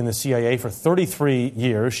worked in the CIA for 33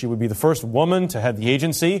 years. She would be the first woman to head the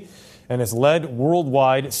agency and has led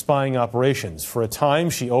worldwide spying operations. For a time,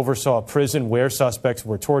 she oversaw a prison where suspects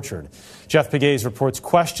were tortured. Jeff Pegues reports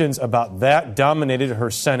questions about that dominated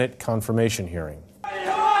her Senate confirmation hearing.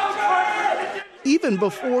 Even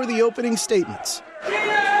before the opening statements,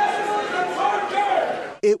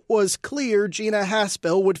 it was clear Gina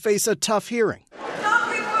Haspel would face a tough hearing.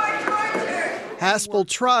 Haspel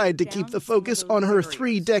tried to keep the focus on her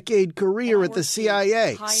 3-decade career at the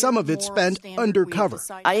CIA, some of it spent undercover.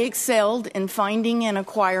 I excelled in finding and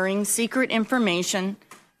acquiring secret information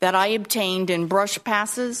that I obtained in brush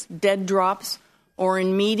passes, dead drops, or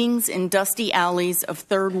in meetings in dusty alleys of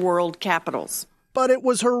third world capitals. But it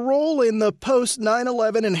was her role in the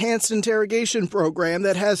post-9/11 enhanced interrogation program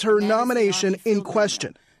that has her nomination in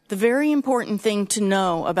question. The very important thing to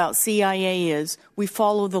know about CIA is we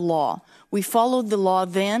follow the law. We followed the law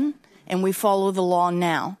then, and we follow the law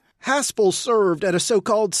now. Haspel served at a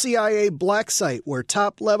so-called CIA black site where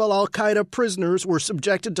top-level al-Qaeda prisoners were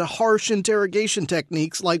subjected to harsh interrogation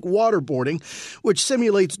techniques like waterboarding, which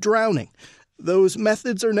simulates drowning. Those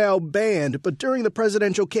methods are now banned, but during the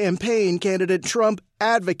presidential campaign, candidate Trump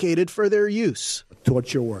advocated for their use.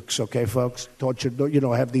 Torture works, okay, folks? Torture,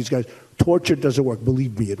 have these guys. Torture doesn't work.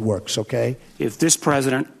 Believe me, it works, okay? If this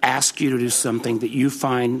president asks you to do something that you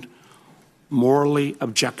find morally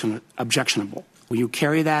objectionable, will you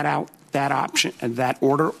carry that out, that option, and that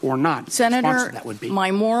order, or not? Senator, that would be.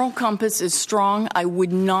 My moral compass is strong. I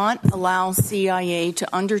would not allow CIA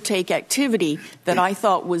to undertake activity that I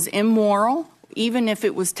thought was immoral, even if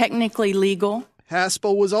it was technically legal.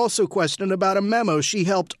 Haspel was also questioned about a memo she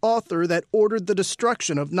helped author that ordered the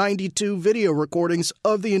destruction of 92 video recordings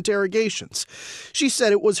of the interrogations. She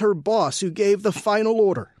said it was her boss who gave the final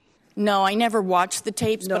order. No, I never watched the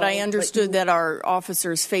tapes, but I understood that our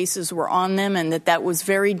officers' faces were on them and that was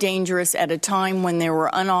very dangerous at a time when there were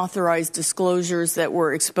unauthorized disclosures that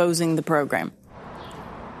were exposing the program.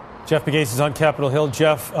 Jeff Pegues is on Capitol Hill.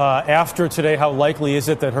 Jeff, after today, how likely is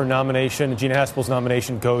it that her nomination, Gina Haspel's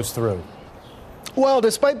nomination, goes through? Well,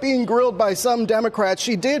 despite being grilled by some Democrats,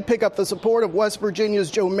 she did pick up the support of West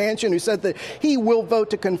Virginia's Joe Manchin, who said that he will vote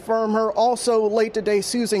to confirm her. Also, late today,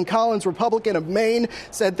 Susan Collins, Republican of Maine,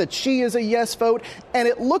 said that she is a yes vote. And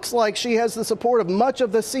it looks like she has the support of much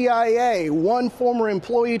of the CIA. One former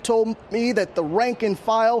employee told me that the rank and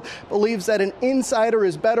file believes that an insider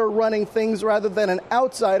is better running things rather than an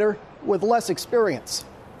outsider with less experience.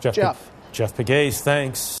 Jeff Pegues,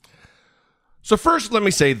 thanks. So first, let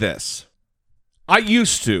me say this. I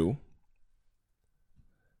used to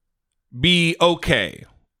be okay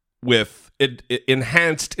with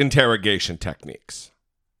enhanced interrogation techniques.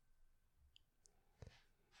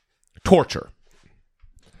 Torture.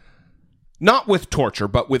 Not with torture,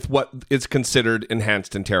 but with what is considered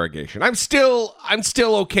enhanced interrogation. I'm still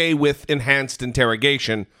okay with enhanced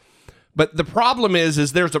interrogation, but the problem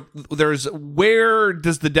is there's where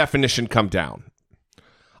does the definition come down?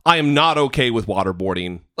 I am not okay with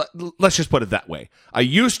waterboarding. Let's just put it that way. I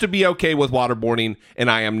used to be okay with waterboarding, and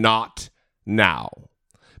I am not now.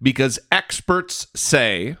 Because experts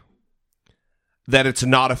say that it's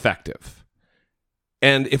not effective.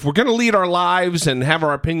 And if we're going to lead our lives and have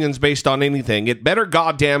our opinions based on anything, it better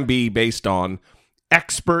goddamn be based on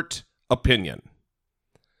expert opinion.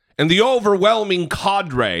 And the overwhelming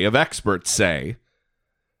cadre of experts say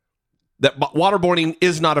that waterboarding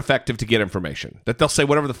is not effective to get information. That they'll say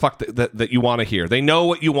whatever the fuck that you want to hear. They know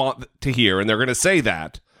what you want to hear, and they're going to say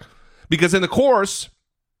that. Because in the course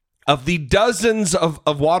of the dozens of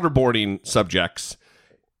waterboarding subjects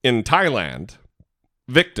in Thailand,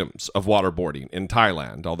 victims of waterboarding in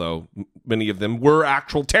Thailand, although many of them were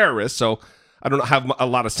actual terrorists, so I don't have a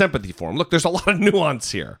lot of sympathy for them. Look, there's a lot of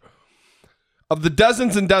nuance here. Of the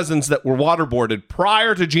dozens and dozens that were waterboarded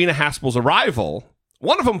prior to Gina Haspel's arrival,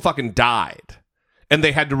 one of them fucking died, and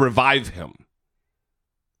they had to revive him.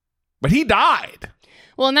 But he died.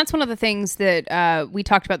 Well, and that's one of the things that we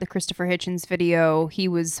talked about the Christopher Hitchens video. He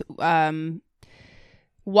was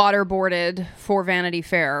waterboarded for Vanity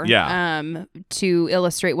Fair to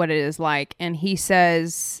illustrate what it is like. And he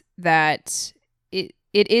says that it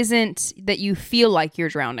isn't that you feel like you're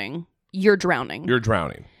drowning. You're drowning. You're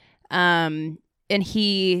drowning. And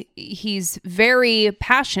he's very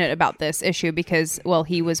passionate about this issue because, well,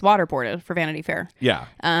 he was waterboarded for Vanity Fair. Yeah.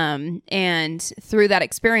 And through that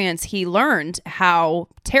experience, he learned how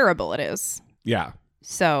terrible it is. Yeah.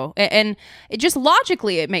 So, and it just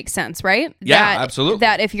logically, it makes sense, right? Yeah, absolutely.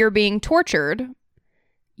 That if you're being tortured,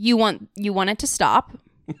 you want it to stop.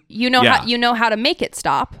 You know how to make it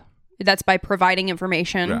stop. That's by providing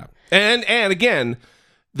information. Yeah. And again,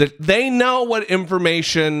 that they know what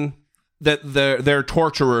information that their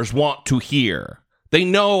torturers want to hear. They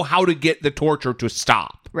know how to get the torture to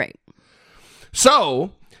stop. Right.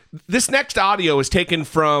 So this next audio is taken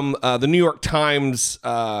from the New York Times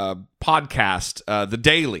podcast, The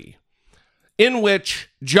Daily, in which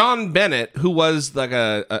John Bennett, who was like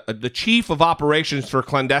the chief of operations for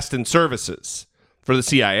clandestine services for the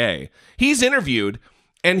CIA, he's interviewed,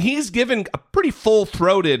 and he's given a pretty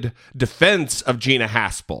full-throated defense of Gina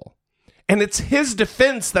Haspel. And it's his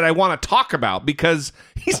defense that I want to talk about because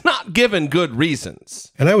he's not given good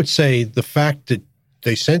reasons. And I would say the fact that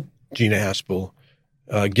they sent Gina Haspel,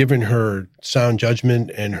 given her sound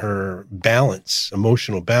judgment and her balance,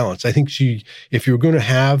 emotional balance, I think if you're going to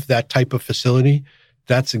have that type of facility,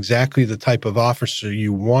 that's exactly the type of officer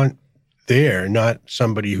you want there, not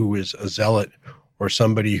somebody who is a zealot or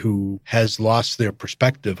somebody who has lost their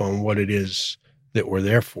perspective on what it is that we're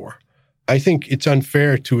there for. I think it's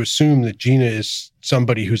unfair to assume that Gina is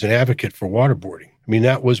somebody who's an advocate for waterboarding. I mean,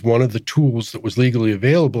 that was one of the tools that was legally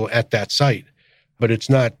available at that site, but it's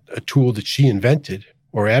not a tool that she invented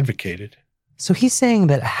or advocated. So he's saying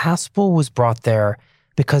that Haspel was brought there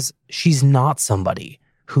because she's not somebody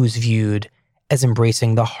who's viewed as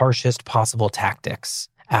embracing the harshest possible tactics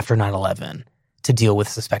after 9/11 to deal with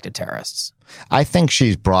suspected terrorists. I think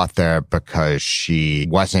she's brought there because she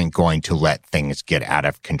wasn't going to let things get out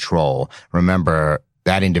of control. Remember,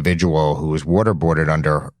 that individual who was waterboarded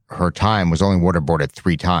under her time was only waterboarded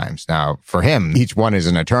 3 times. Now, for him, each one is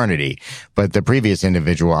an eternity. But the previous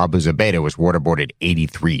individual, Abu Zubaydah, was waterboarded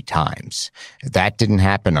 83 times. That didn't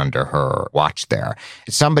happen under her watch there.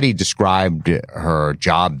 Somebody described her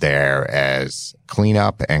job there as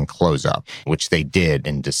cleanup and close up, which they did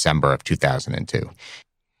in December of 2002.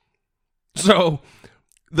 So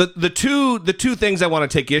the two things I want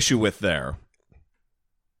to take issue with there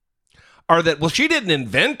are that, well, she didn't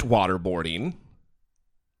invent waterboarding.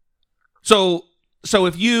 So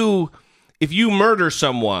if you murder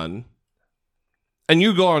someone and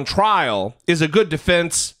you go on trial, is a good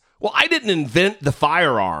defense, well, I didn't invent the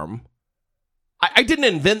firearm. I didn't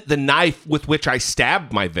invent the knife with which I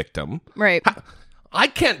stabbed my victim. Right. I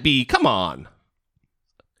can't be, come on.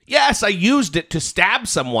 Yes, I used it to stab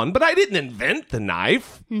someone, but I didn't invent the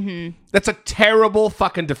knife. Mm-hmm. That's a terrible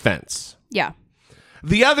fucking defense. Yeah.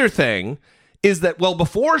 The other thing is that, well,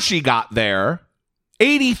 before she got there,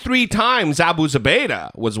 83 times Abu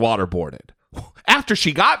Zubaydah was waterboarded. After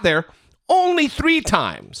she got there, only 3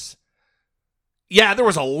 times. Yeah, there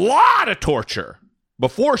was a lot of torture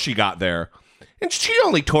before she got there, and she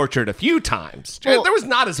only tortured a few times. Well, there was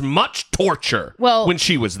not as much torture when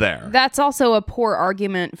she was there. That's also a poor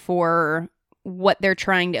argument for what they're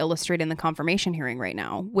trying to illustrate in the confirmation hearing right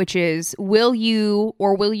now, which is, will you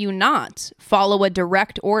or will you not follow a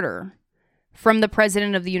direct order from the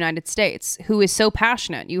President of the United States, who is so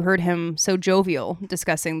passionate? You heard him so jovial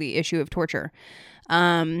discussing the issue of torture.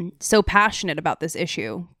 So passionate about this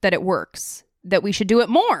issue that it works, that we should do it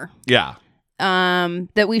more. Yeah.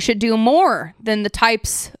 That we should do more than the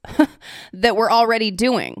types that we're already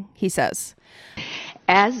doing, he says.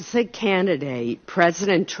 As a candidate,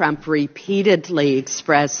 President Trump repeatedly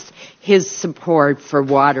expressed his support for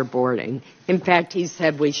waterboarding. In fact, he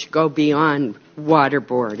said we should go beyond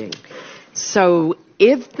waterboarding. So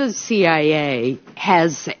if the CIA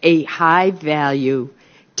has a high-value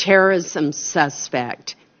terrorism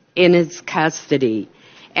suspect in its custody,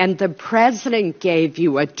 and the president gave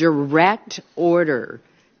you a direct order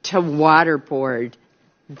to waterboard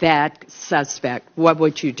that suspect, what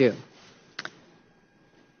would you do?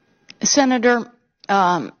 Senator,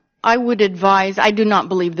 I would advise, I do not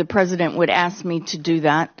believe the president would ask me to do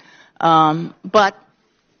that, but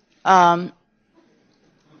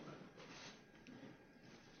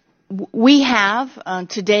we have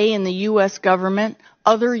today in the U.S. government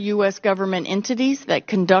other U.S. government entities that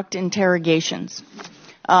conduct interrogations.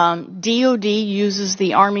 DOD uses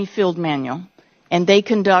the Army Field Manual, and they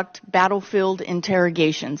conduct battlefield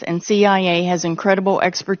interrogations, and CIA has incredible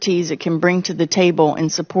expertise it can bring to the table in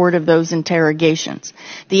support of those interrogations.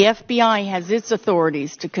 The FBI has its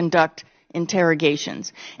authorities to conduct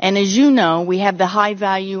interrogations. And as you know, we have the high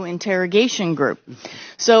value interrogation group.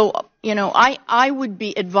 So, you know, I would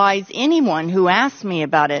advise anyone who asks me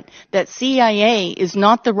about it that CIA is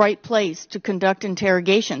not the right place to conduct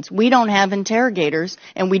interrogations. We don't have interrogators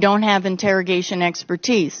and we don't have interrogation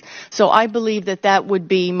expertise. So I believe that would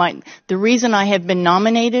be the reason I have been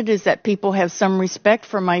nominated is that people have some respect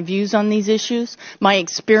for my views on these issues. My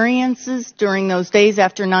experiences during those days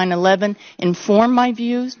after 9/11 inform my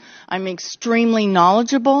views. I'm extremely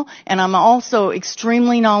knowledgeable, and I'm also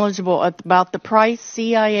extremely knowledgeable about the price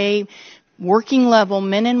CIA working level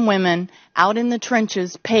men and women out in the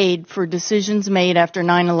trenches paid for decisions made after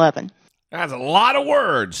 9/11. That's a lot of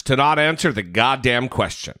words to not answer the goddamn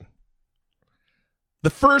question. The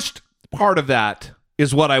first part of that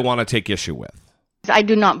is what I want to take issue with. I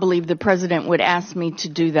do not believe the president would ask me to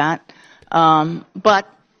do that. But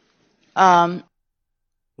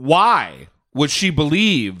why would she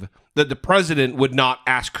believe that the president would not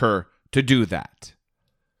ask her to do that?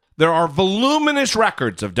 There are voluminous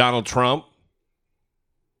records of Donald Trump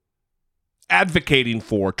advocating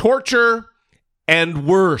for torture and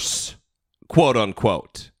worse, quote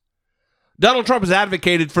unquote. Donald Trump has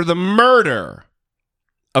advocated for the murder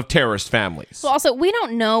of terrorist families. Well, also, we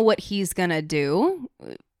don't know what he's going to do.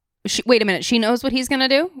 Wait a minute. She knows what he's going to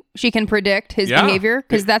do? She can predict his behavior?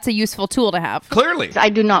 Because that's a useful tool to have. Clearly. I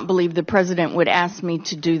do not believe the president would ask me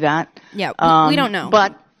to do that. Yeah, we don't know.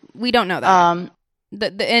 But we don't know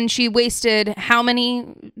that. And she wasted how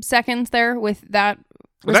many seconds there with that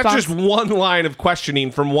response? That's just one line of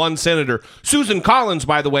questioning from one senator, Susan Collins,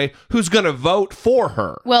 by the way, who's going to vote for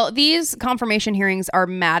her. Well, these confirmation hearings are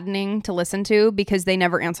maddening to listen to because they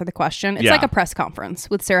never answer the question. It's like a press conference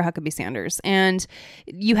with Sarah Huckabee Sanders. And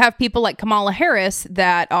you have people like Kamala Harris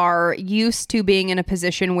that are used to being in a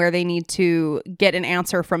position where they need to get an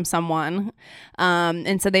answer from someone.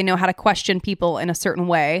 And so they know how to question people in a certain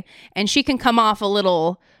way. And she can come off a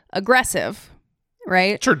little aggressive.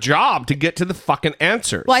 Right? It's her job to get to the fucking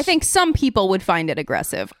answers. Well, I think some people would find it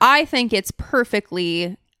aggressive. I think it's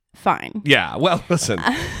perfectly fine. Yeah. Well, listen,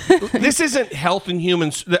 this isn't health and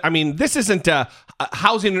humans. I mean, this isn't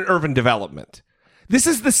housing and urban development. This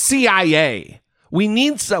is the CIA. We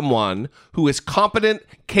need someone who is competent,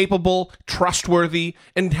 capable, trustworthy,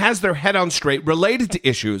 and has their head on straight related to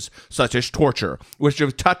issues such as torture, which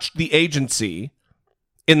have touched the agency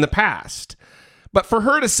in the past. But for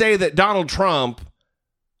her to say that Donald Trump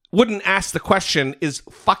wouldn't ask the question is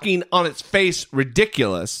fucking on its face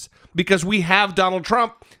ridiculous because we have Donald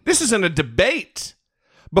Trump. This isn't a debate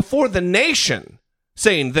before the nation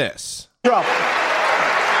saying this. Trump,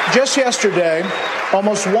 just yesterday,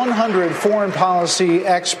 almost 100 foreign policy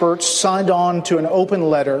experts signed on to an open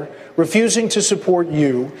letter refusing to support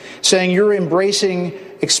you, saying you're embracing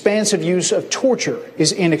expansive use of torture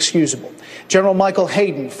is inexcusable. General Michael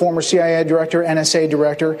Hayden, former CIA director, NSA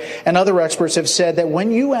director, and other experts have said that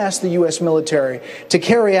when you ask the U.S. military to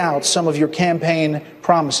carry out some of your campaign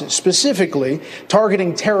promises, specifically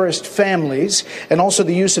targeting terrorist families and also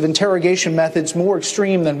the use of interrogation methods more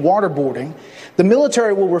extreme than waterboarding, the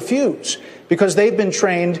military will refuse because they've been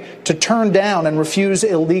trained to turn down and refuse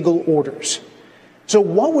illegal orders. So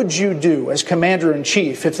what would you do as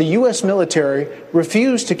commander-in-chief if the U.S. military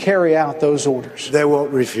refused to carry out those orders? They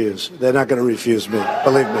won't refuse. They're not going to refuse me,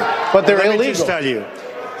 believe me. But they're illegal. Let me just tell you,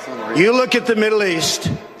 you look at the Middle East,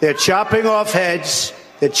 they're chopping off heads.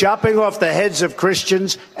 They're chopping off the heads of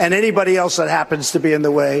Christians and anybody else that happens to be in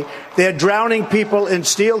the way. They're drowning people in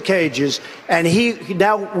steel cages. And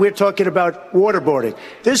now we're talking about waterboarding.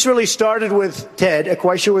 This really started with Ted. A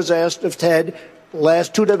question was asked of Ted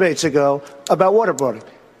last 2 debates ago about waterboarding.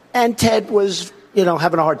 And Ted was,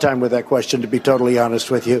 having a hard time with that question, to be totally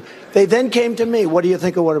honest with you. They then came to me, what do you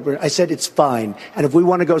think of waterboarding? I said, it's fine. And if we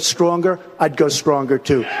want to go stronger, I'd go stronger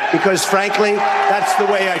too. Because frankly, that's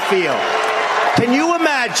the way I feel. Can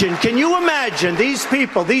you imagine these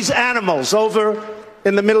people, these animals over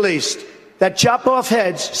in the Middle East that chop off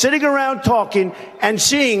heads, sitting around talking and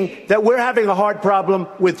seeing that we're having a hard problem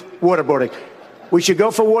with waterboarding? We should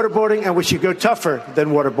go for waterboarding, and we should go tougher than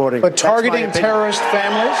waterboarding. But targeting terrorist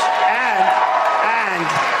families? And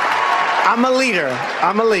I'm a leader.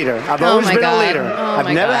 I've always been a leader.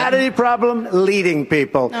 I've never had any problem leading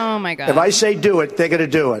people. Oh, my God. If I say do it, they're going to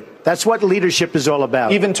do it. That's what leadership is all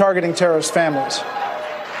about. Even targeting terrorist families?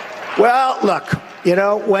 Well, look,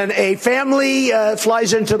 when a family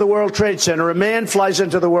flies into the World Trade Center, a man flies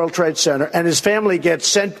into the World Trade Center, and his family gets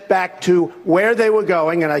sent back to where they were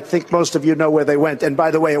going, and I think most of you know where they went. And by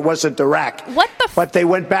the way, it wasn't Iraq. But they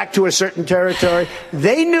went back to a certain territory.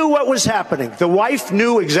 They knew what was happening. The wife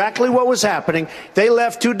knew exactly what was happening. They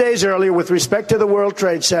left 2 days earlier with respect to the World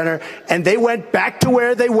Trade Center, and they went back to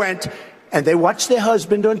where they went. And they watched their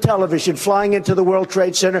husband on television flying into the World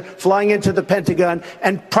Trade Center, flying into the Pentagon,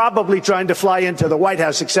 and probably trying to fly into the White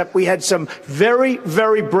House, except we had some very,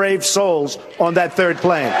 very brave souls on that third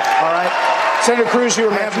plane. All right? Senator Cruz, I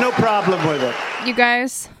have no problem with it. You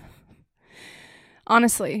guys,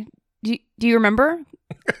 honestly, do you remember?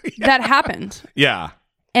 That happened. Yeah.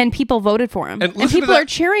 And people voted for him. And people are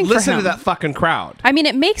cheering for him. Listen to that fucking crowd. I mean,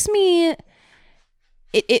 it makes me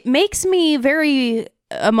very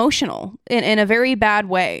emotional in a very bad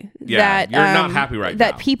way. Yeah, that, you're not happy right now.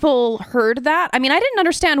 That people heard that. I mean, I didn't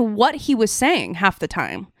understand what he was saying half the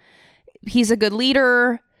time. He's a good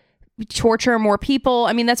leader. torture more people.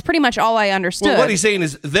 I mean, that's pretty much all I understood. Well, what he's saying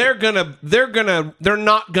is they're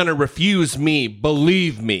not gonna refuse me.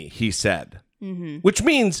 Believe me, he said. Mm-hmm. Which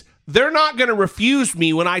means they're not gonna refuse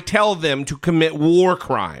me when I tell them to commit war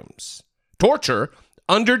crimes, torture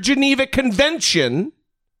under Geneva Convention,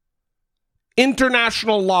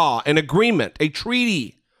 international law, an agreement, a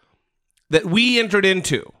treaty that we entered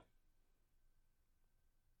into.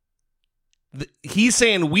 He's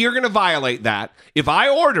saying we are going to violate that. If I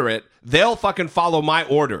order it, they'll fucking follow my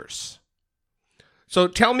orders. So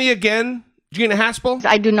tell me again, Gina Haspel.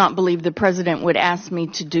 I do not believe the president would ask me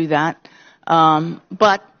to do that.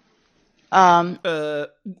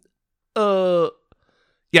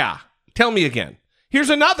 Yeah, tell me again. Here's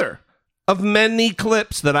another of many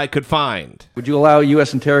clips that I could find. Would you allow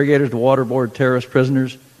U.S. interrogators to waterboard terrorist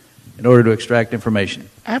prisoners in order to extract information?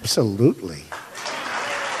 Absolutely.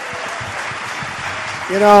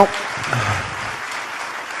 You know,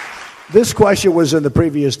 this question was in the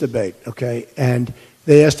previous debate, okay? And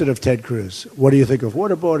they asked it of Ted Cruz. What do you think of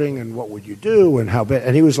waterboarding, and what would you do, and how bad?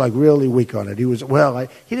 And he was like really weak on it. He was, he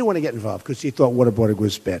didn't want to get involved because he thought waterboarding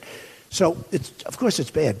was bad. So, of course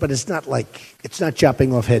it's bad, but it's not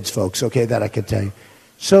chopping off heads, folks, okay, that I can tell you.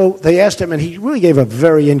 So they asked him, and he really gave a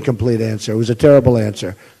very incomplete answer. It was a terrible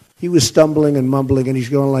answer. He was stumbling and mumbling, and he's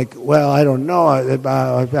going like, well, I don't know.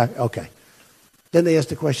 Okay. Then they asked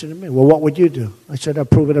the question to me, well, what would you do? I said, I'd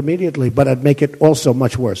prove it immediately, but I'd make it also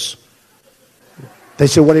much worse. They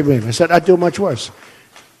said, what do you mean? I said, I'd do much worse.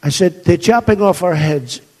 I said, they're chopping off our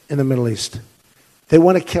heads in the Middle East. They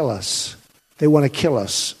want to kill us. They want to kill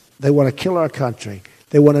us. They want to kill our country.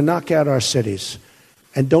 They want to knock out our cities.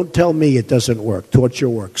 And don't tell me it doesn't work. Torture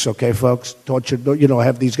works, okay, folks? Torture,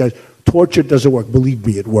 have these guys. Torture doesn't work. Believe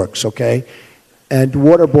me, it works, okay? And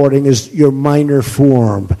waterboarding is your minor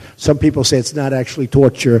form. Some people say it's not actually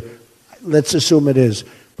torture. Let's assume it is.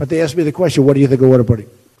 But they asked me the question, what do you think of waterboarding?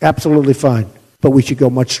 Absolutely fine. But we should go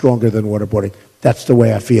much stronger than waterboarding. That's the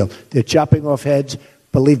way I feel. They're chopping off heads.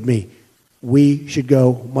 Believe me, we should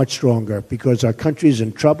go much stronger because our country's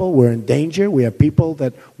in trouble. We're in danger. We have people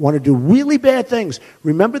that want to do really bad things.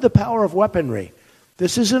 Remember the power of weaponry.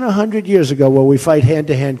 This isn't 100 years ago where we fight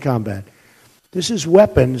hand-to-hand combat. This is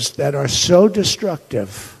weapons that are so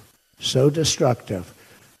destructive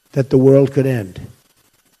that the world could end.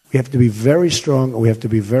 We have to be very strong, we have to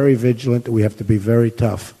be very vigilant, we have to be very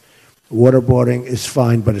tough. Waterboarding is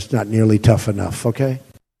fine, but it's not nearly tough enough, okay?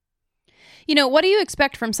 What do you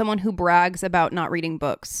expect from someone who brags about not reading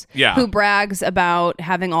books? Yeah. Who brags about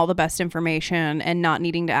having all the best information and not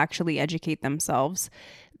needing to actually educate themselves?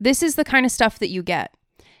 This is the kind of stuff that you get.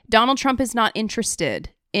 Donald Trump is not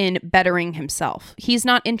interested in bettering himself. He's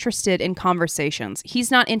not interested in conversations.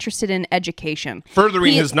 He's not interested in education.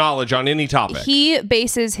 Furthering his knowledge on any topic. He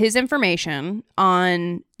bases his information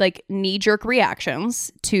on knee-jerk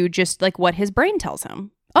reactions to just what his brain tells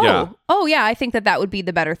him. Oh yeah, I think that would be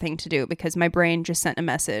the better thing to do because my brain just sent a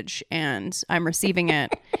message and I'm receiving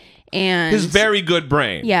it. And his very good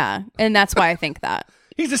brain. Yeah, and that's why I think that.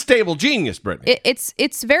 He's a stable genius, Brittany.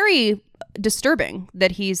 It's very disturbing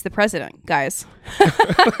that he's the president, guys.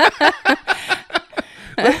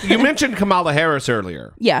 You mentioned Kamala Harris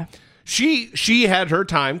earlier. Yeah. She had her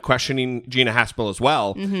time questioning Gina Haspel as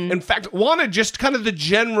well. Mm-hmm. In fact, wanted just kind of the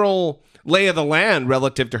general lay of the land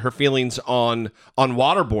relative to her feelings on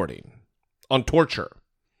waterboarding, on torture,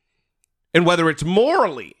 and whether it's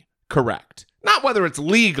morally correct. Not whether it's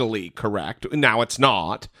legally correct. Now it's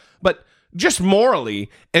not, but just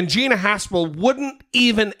morally. And Gina Haspel wouldn't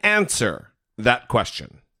even answer that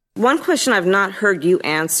question. One question I've not heard you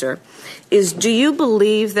answer is, do you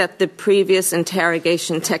believe that the previous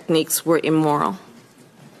interrogation techniques were immoral?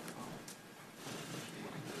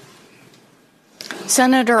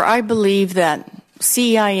 Senator, I believe that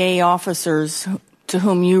CIA officers to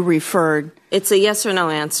whom you referred... It's a yes or no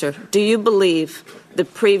answer. Do you believe the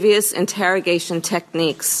previous interrogation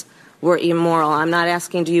techniques were immoral? I'm not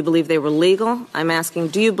asking, do you believe they were legal? I'm asking,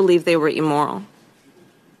 do you believe they were immoral?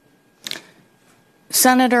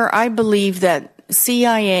 Senator, I believe that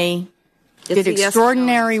CIA did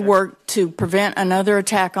extraordinary work to prevent another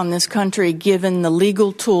attack on this country given the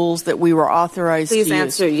legal tools that we were authorized to use. Please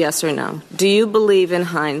answer yes or no. Do you believe in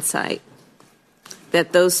hindsight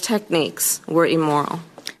that those techniques were immoral?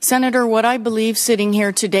 Senator, what I believe sitting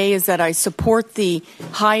here today is that I support the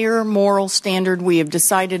higher moral standard we have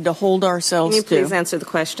decided to hold ourselves to. Can you please answer the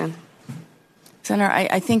question? Senator,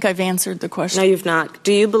 I think I've answered the question. No, you've not.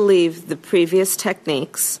 Do you believe the previous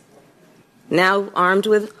techniques, now armed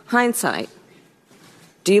with hindsight,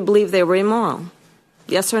 do you believe they were immoral?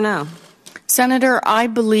 Yes or no? Senator, I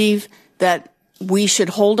believe that we should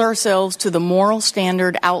hold ourselves to the moral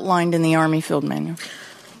standard outlined in the Army Field Manual.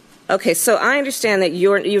 Okay, so I understand that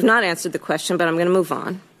you've not answered the question, but I'm going to move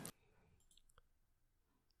on.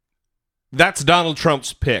 That's Donald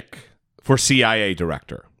Trump's pick for CIA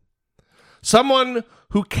director. Someone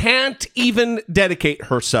who can't even dedicate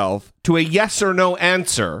herself to a yes or no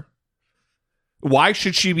answer. Why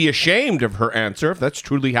should she be ashamed of her answer, if that's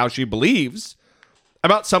truly how she believes,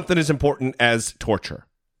 about something as important as torture?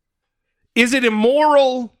 Is it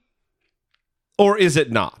immoral or is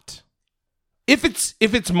it not? If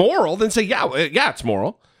it's moral, then say, yeah, it's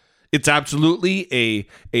moral. It's absolutely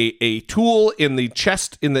a tool in the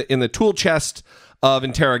chest, in the tool chest of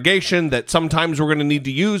interrogation that sometimes we're going to need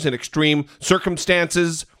to use in extreme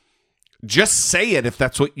circumstances. Just say it if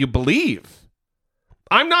that's what you believe.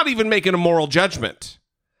 I'm not even making a moral judgment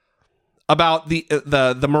about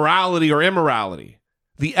the morality or immorality,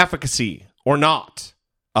 the efficacy or not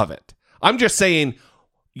of it. I'm just saying,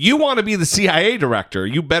 you want to be the CIA director,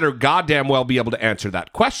 you better goddamn well be able to answer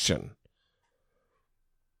that question.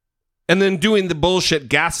 And then doing the bullshit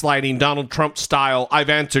gaslighting Donald Trump style, I've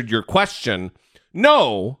answered your question.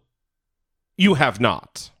 No, you have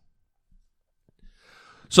not.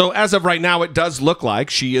 So as of right now, it does look like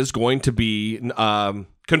she is going to be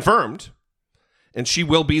confirmed, and she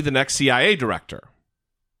will be the next CIA director.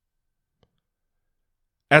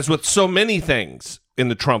 As with so many things in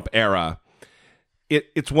the Trump era,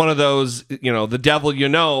 it's one of those, the devil you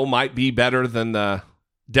know might be better than the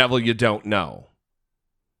devil you don't know.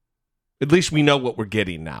 At least we know what we're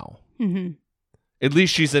getting now. Mm-hmm. At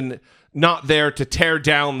least she's not there to tear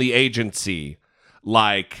down the agency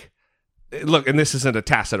like, look, and this isn't a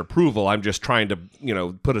tacit approval. I'm just trying to,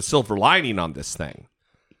 put a silver lining on this thing.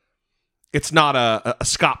 It's not a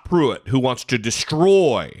Scott Pruitt who wants to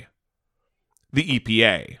destroy the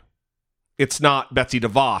EPA. It's not Betsy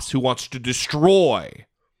DeVos who wants to destroy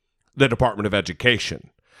the Department of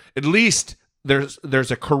Education. At least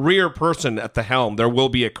there's a career person at the helm. There will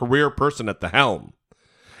be a career person at the helm.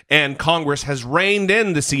 And Congress has reined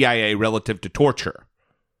in the CIA relative to torture.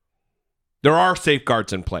 There are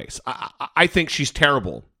safeguards in place. I think she's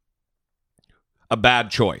terrible. A bad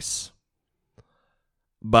choice.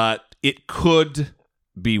 But it could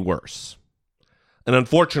be worse. And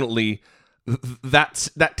unfortunately, that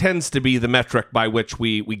tends to be the metric by which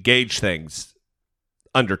we gauge things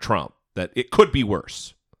under Trump, that it could be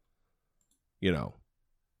worse. You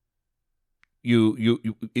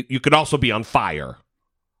could also be on fire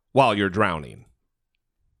while you're drowning.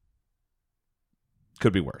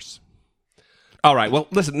 Could be worse. All right, well,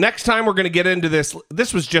 listen, next time we're going to get into this.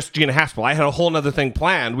 This was just Gina Haspel. I had a whole other thing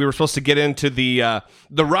planned. We were supposed to get into the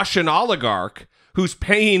Russian oligarch who's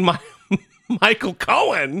paying Michael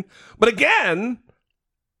Cohen. But again,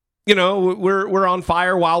 we're on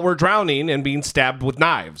fire while we're drowning and being stabbed with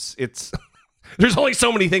knives. There's only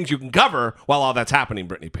so many things you can cover while all that's happening,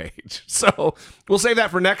 Brittany Page. So we'll save that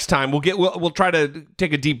for next time. We'll try to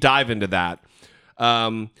take a deep dive into that.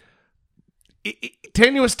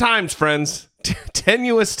 Tenuous times, friends.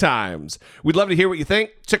 Tenuous times. We'd love to hear what you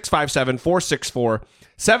think.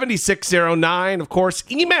 657-464-7609. Of course,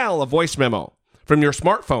 email a voice memo from your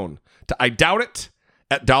smartphone to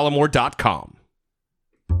idoubitit@dollamore.com.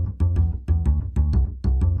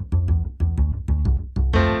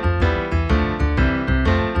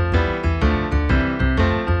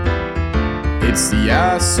 It's the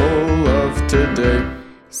asshole of today.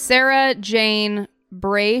 Sarah Jane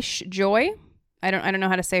Braasch-Joy. I don't know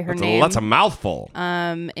how to say her name. That's a mouthful.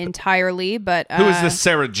 Entirely, but who is this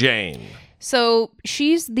Sarah Jane? So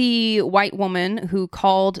she's the white woman who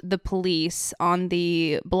called the police on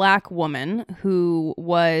the black woman who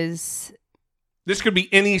was. This could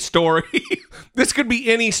be any story. This could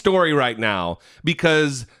be any story right now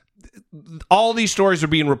because all these stories are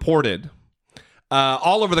being reported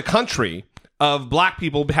all over the country of black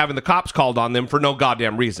people having the cops called on them for no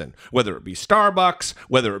goddamn reason. Whether it be Starbucks,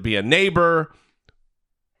 whether it be a neighbor.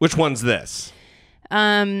 Which one's this?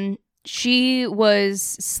 She was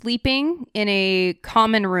sleeping in a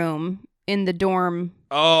common room in the dorm.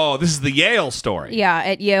 Oh, this is the Yale story. Yeah,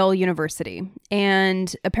 at Yale University.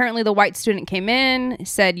 And apparently the white student came in,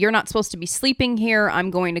 said, "You're not supposed to be sleeping here. I'm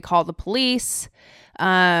going to call the police.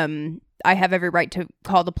 I have every right to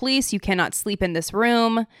call the police. You cannot sleep in this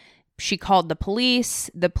room." she called the police.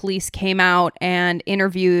 The police came out and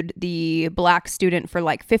interviewed the black student for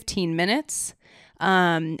like 15 minutes.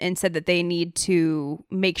 And said that they need to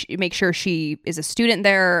make sure she is a student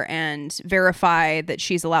there and verify that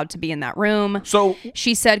she's allowed to be in that room. So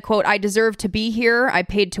she said, quote, "I deserve to be here. I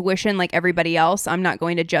paid tuition like everybody else. I'm not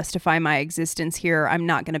going to justify my existence here. I'm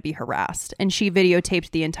not going to be harassed." And she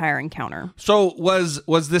videotaped the entire encounter. So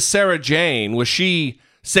was this Sarah Jane, was she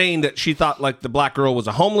saying that she thought like the black girl was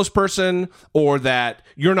a homeless person, or that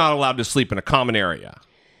you're not allowed to sleep in a common area?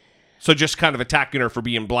 So just kind of attacking her for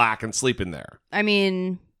being black and sleeping there. I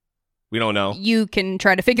mean, we don't know. You can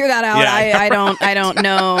try to figure that out. Yeah, I don't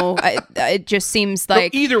know. It just seems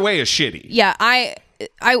like either way is shitty. Yeah, I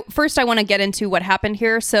first I want to get into what happened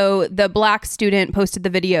here. So the black student posted the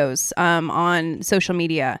videos on social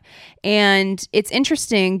media, and it's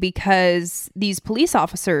interesting because these police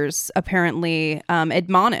officers apparently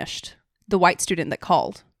admonished the white student that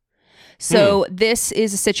called. So this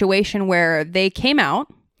is a situation where they came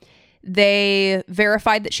out. They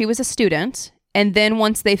verified that she was a student. And then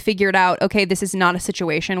once they figured out, okay, this is not a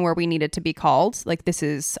situation where we needed to be called, like this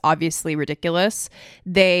is obviously ridiculous,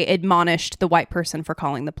 they admonished the white person for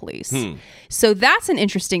calling the police. So that's an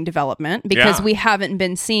interesting development because we haven't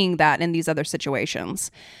been seeing that in these other situations.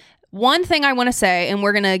 One thing I want to say, and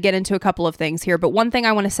we're going to get into a couple of things here, but one thing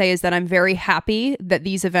I want to say is that I'm very happy that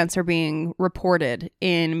these events are being reported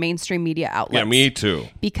in mainstream media outlets. Yeah, me too.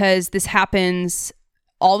 Because this happens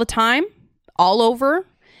all the time, all over,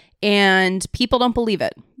 and people don't believe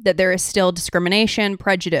it, that there is still discrimination,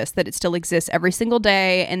 prejudice, that it still exists every single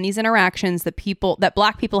day, and these interactions that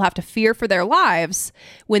black people have to fear for their lives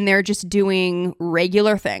when they're just doing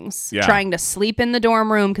regular things, trying to sleep in the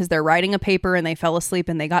dorm room because they're writing a paper and they fell asleep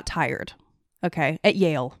and they got tired. Okay, at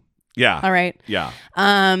Yale. Yeah. All right. Yeah.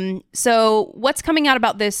 So what's coming out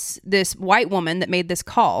about this white woman that made this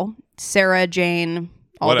call, Sarah Jane,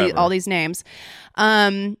 all these names?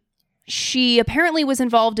 She apparently was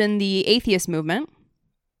involved in the atheist movement.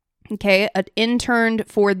 Okay, interned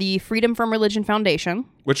for the Freedom from Religion Foundation,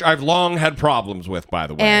 which I've long had problems with, by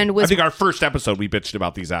the way. And I think our first episode we bitched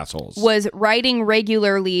about these assholes. Was writing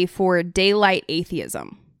regularly for Daylight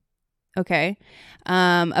Atheism. Okay,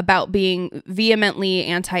 about being vehemently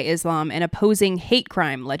anti-Islam and opposing hate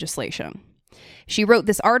crime legislation. She wrote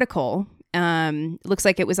this article. Looks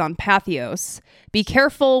like it was on Pathos. "Be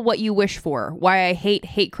careful what you wish for. Why I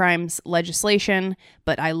hate crimes legislation,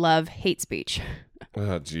 but I love hate speech."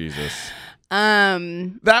 Oh, Jesus.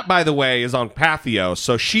 That, by the way, is on Pathos.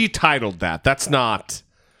 So she titled that. That's not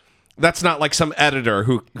like some editor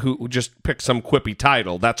who just picked some quippy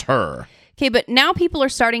title. That's her. Okay, but now people are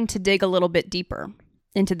starting to dig a little bit deeper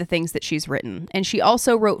into the things that she's written. And she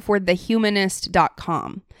also wrote for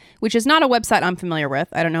thehumanist.com, which is not a website I'm familiar with.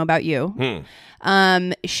 I don't know about you.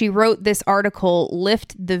 She wrote this article,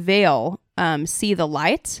 "Lift the Veil, See the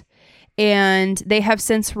Light," and they have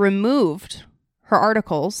since removed her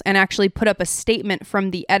articles and actually put up a statement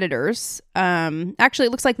from the editors. Actually,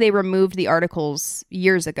 it looks like they removed the articles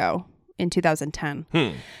years ago in 2010.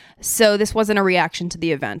 So this wasn't a reaction to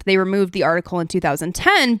the event. They removed the article in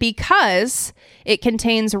 2010 because it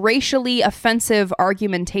contains racially offensive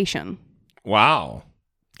argumentation. Wow.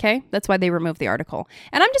 Okay, that's why they removed the article.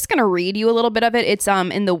 And I'm just going to read you a little bit of it. It's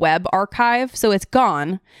in the web archive, so it's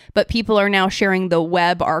gone, but people are now sharing the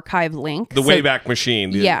web archive link. The Wayback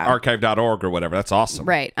Machine, the archive.org or whatever. That's awesome.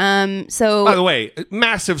 Right. So by the way,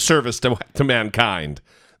 massive service to mankind,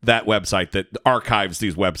 that website that archives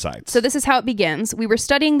these websites. So this is how it begins. "We were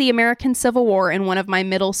studying the American Civil War in one of my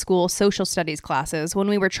middle school social studies classes when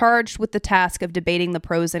we were charged with the task of debating the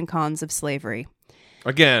pros and cons of slavery."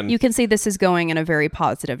 Again, you can see this is going in a very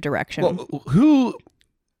positive direction. Well,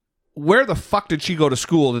 where the fuck did she go to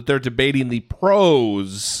school that they're debating the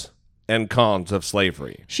pros and cons of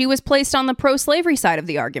slavery? She was placed on the pro-slavery side of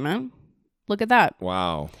the argument. Look at that.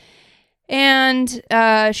 Wow. And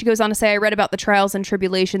she goes on to say, "I read about the trials and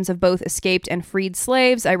tribulations of both escaped and freed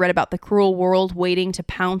slaves. I read about the cruel world waiting to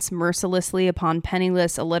pounce mercilessly upon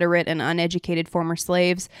penniless, illiterate, and uneducated former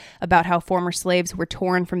slaves, about how former slaves were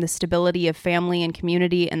torn from the stability of family and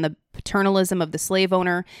community and the paternalism of the slave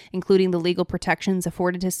owner, including the legal protections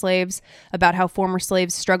afforded to slaves, about how former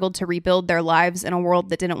slaves struggled to rebuild their lives in a world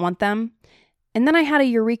that didn't want them." And then I had a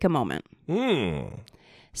eureka moment.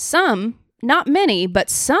 Not many, but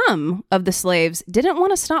some of the slaves didn't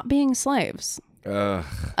want to stop being slaves.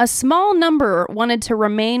 A small number wanted to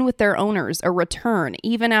remain with their owners or return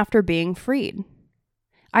even after being freed.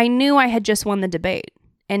 I knew I had just won the debate,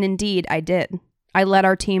 and indeed I did. I led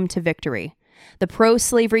our team to victory. The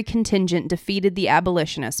pro-slavery contingent defeated the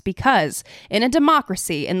abolitionists because, in a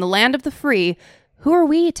democracy, in the land of the free, Who are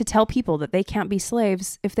we to tell people that they can't be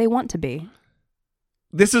slaves if they want to be?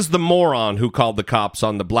 This is the moron who called the cops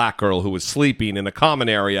on the black girl who was sleeping in a common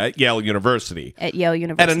area at Yale University. At Yale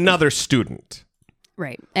University. At another student.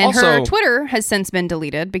 Right. And Also, her Twitter has since been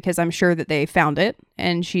deleted because I'm sure that they found it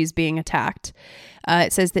and she's being attacked.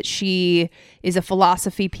 It says that she is a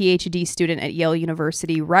philosophy PhD student at Yale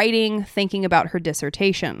University, thinking about her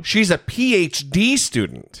dissertation. She's a PhD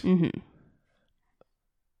student. Mm-hmm.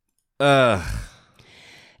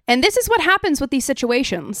 And this is what happens with these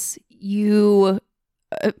situations.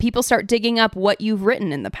 People start digging up what you've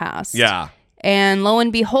written in the past. Yeah. And lo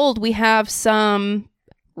and behold, we have some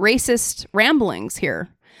racist ramblings here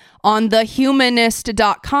on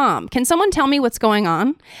thehumanist.com. Can someone tell me what's going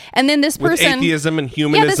on? And then this person... With atheism and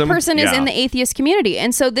humanism. Yeah, this person is in the atheist community.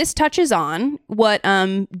 And so this touches on what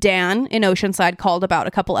Dan in Oceanside called about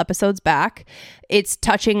a couple episodes back. It's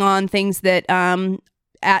touching on things that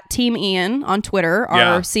at Team Ian on Twitter,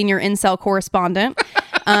 our senior incel correspondent,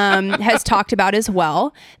 has talked about as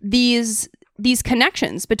well. These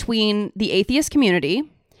connections between the atheist community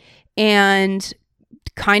and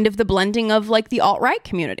kind of the blending of like the alt-right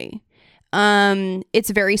community. It's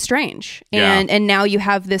very strange. And now you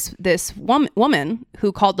have this woman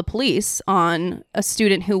who called the police on a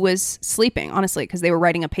student who was sleeping, honestly, because they were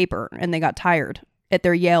writing a paper and they got tired at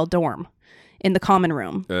their Yale dorm in the common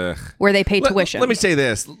room where they pay tuition. Let me say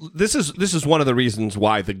this. This is one of the reasons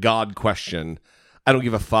why the God question I don't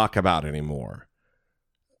give a fuck about anymore.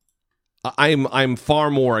 I'm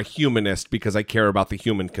far more a humanist because I care about the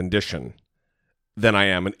human condition than I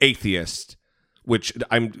am an atheist, which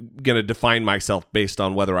I'm going to define myself based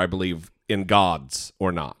on whether I believe in gods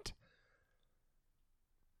or not.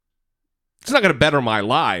 It's not going to better my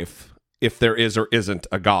life if there is or isn't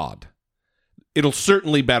a God. It'll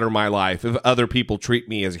certainly better my life if other people treat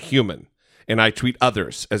me as a human and I treat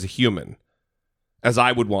others as a human, as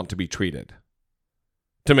I would want to be treated,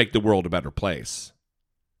 to make the world a better place.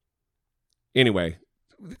 Anyway,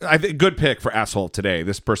 I think good pick for asshole today.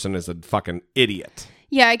 This person is a fucking idiot.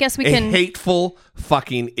 Yeah, I guess we can... A hateful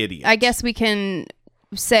fucking idiot. I guess we can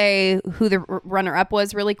say who the runner-up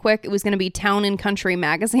was really quick. It was going to be Town and Country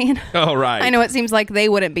Magazine. Oh, right. I know it seems like they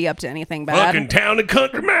wouldn't be up to anything bad. Fucking Town and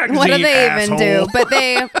Country Magazine, what do they asshole. even do? But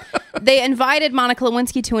they invited Monica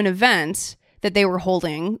Lewinsky to an event that they were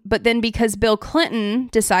holding, but then because Bill Clinton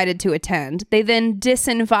decided to attend, they then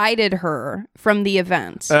disinvited her from the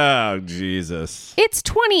event. Oh, Jesus. It's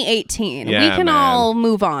 2018. Yeah, we can man. all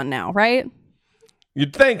move on now, right?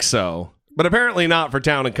 You'd think so, but apparently not for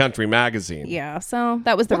Town and Country Magazine. Yeah, so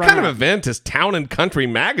that was the What kind of runner-up. event is Town and Country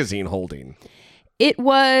Magazine holding? It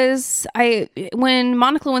was, when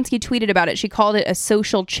Monica Lewinsky tweeted about it, she called it a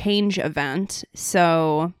social change event.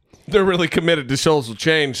 So They're really committed to social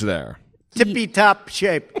change there. Tippy-top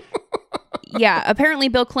shape. yeah, apparently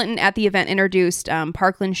Bill Clinton at the event introduced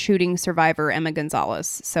Parkland shooting survivor Emma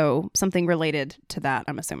Gonzalez. So something related to that,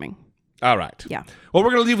 I'm assuming. All right. Yeah. Well,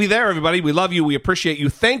 we're going to leave you there, everybody. We love you. We appreciate you.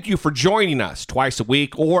 Thank you for joining us twice a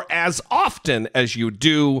week or as often as you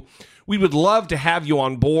do. We would love to have you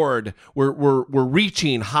on board. We're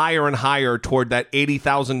reaching higher and higher toward that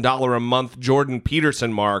 $80,000 a month Jordan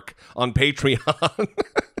Peterson mark on Patreon.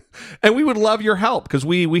 And we would love your help because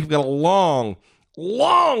we've got a long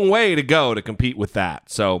way to go to compete with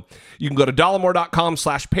that. So you can go to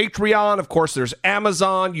dollamore.com/Patreon. Of course, there's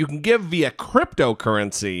Amazon. You can give via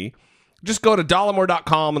cryptocurrency. Just go to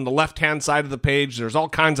dollamore.com on the left-hand side of the page. There's all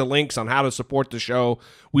kinds of links on how to support the show.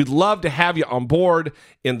 We'd love to have you on board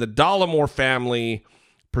in the Dollamore family,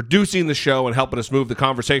 producing the show and helping us move the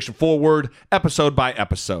conversation forward episode by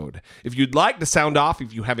episode. If you'd like to sound off,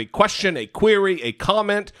 if you have a question, a query, a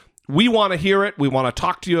comment, we want to hear it. We want to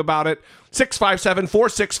talk to you about it.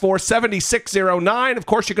 657-464-7609. Of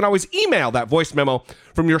course, you can always email that voice memo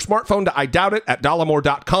from your smartphone to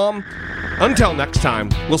idoubtit@dollamore.com. Until next time,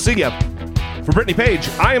 we'll see you. For Brittany Page,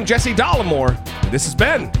 I am Jesse Dollamore. This has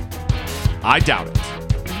been I Doubt It.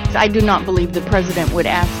 I do not believe the president would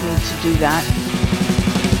ask me to do that.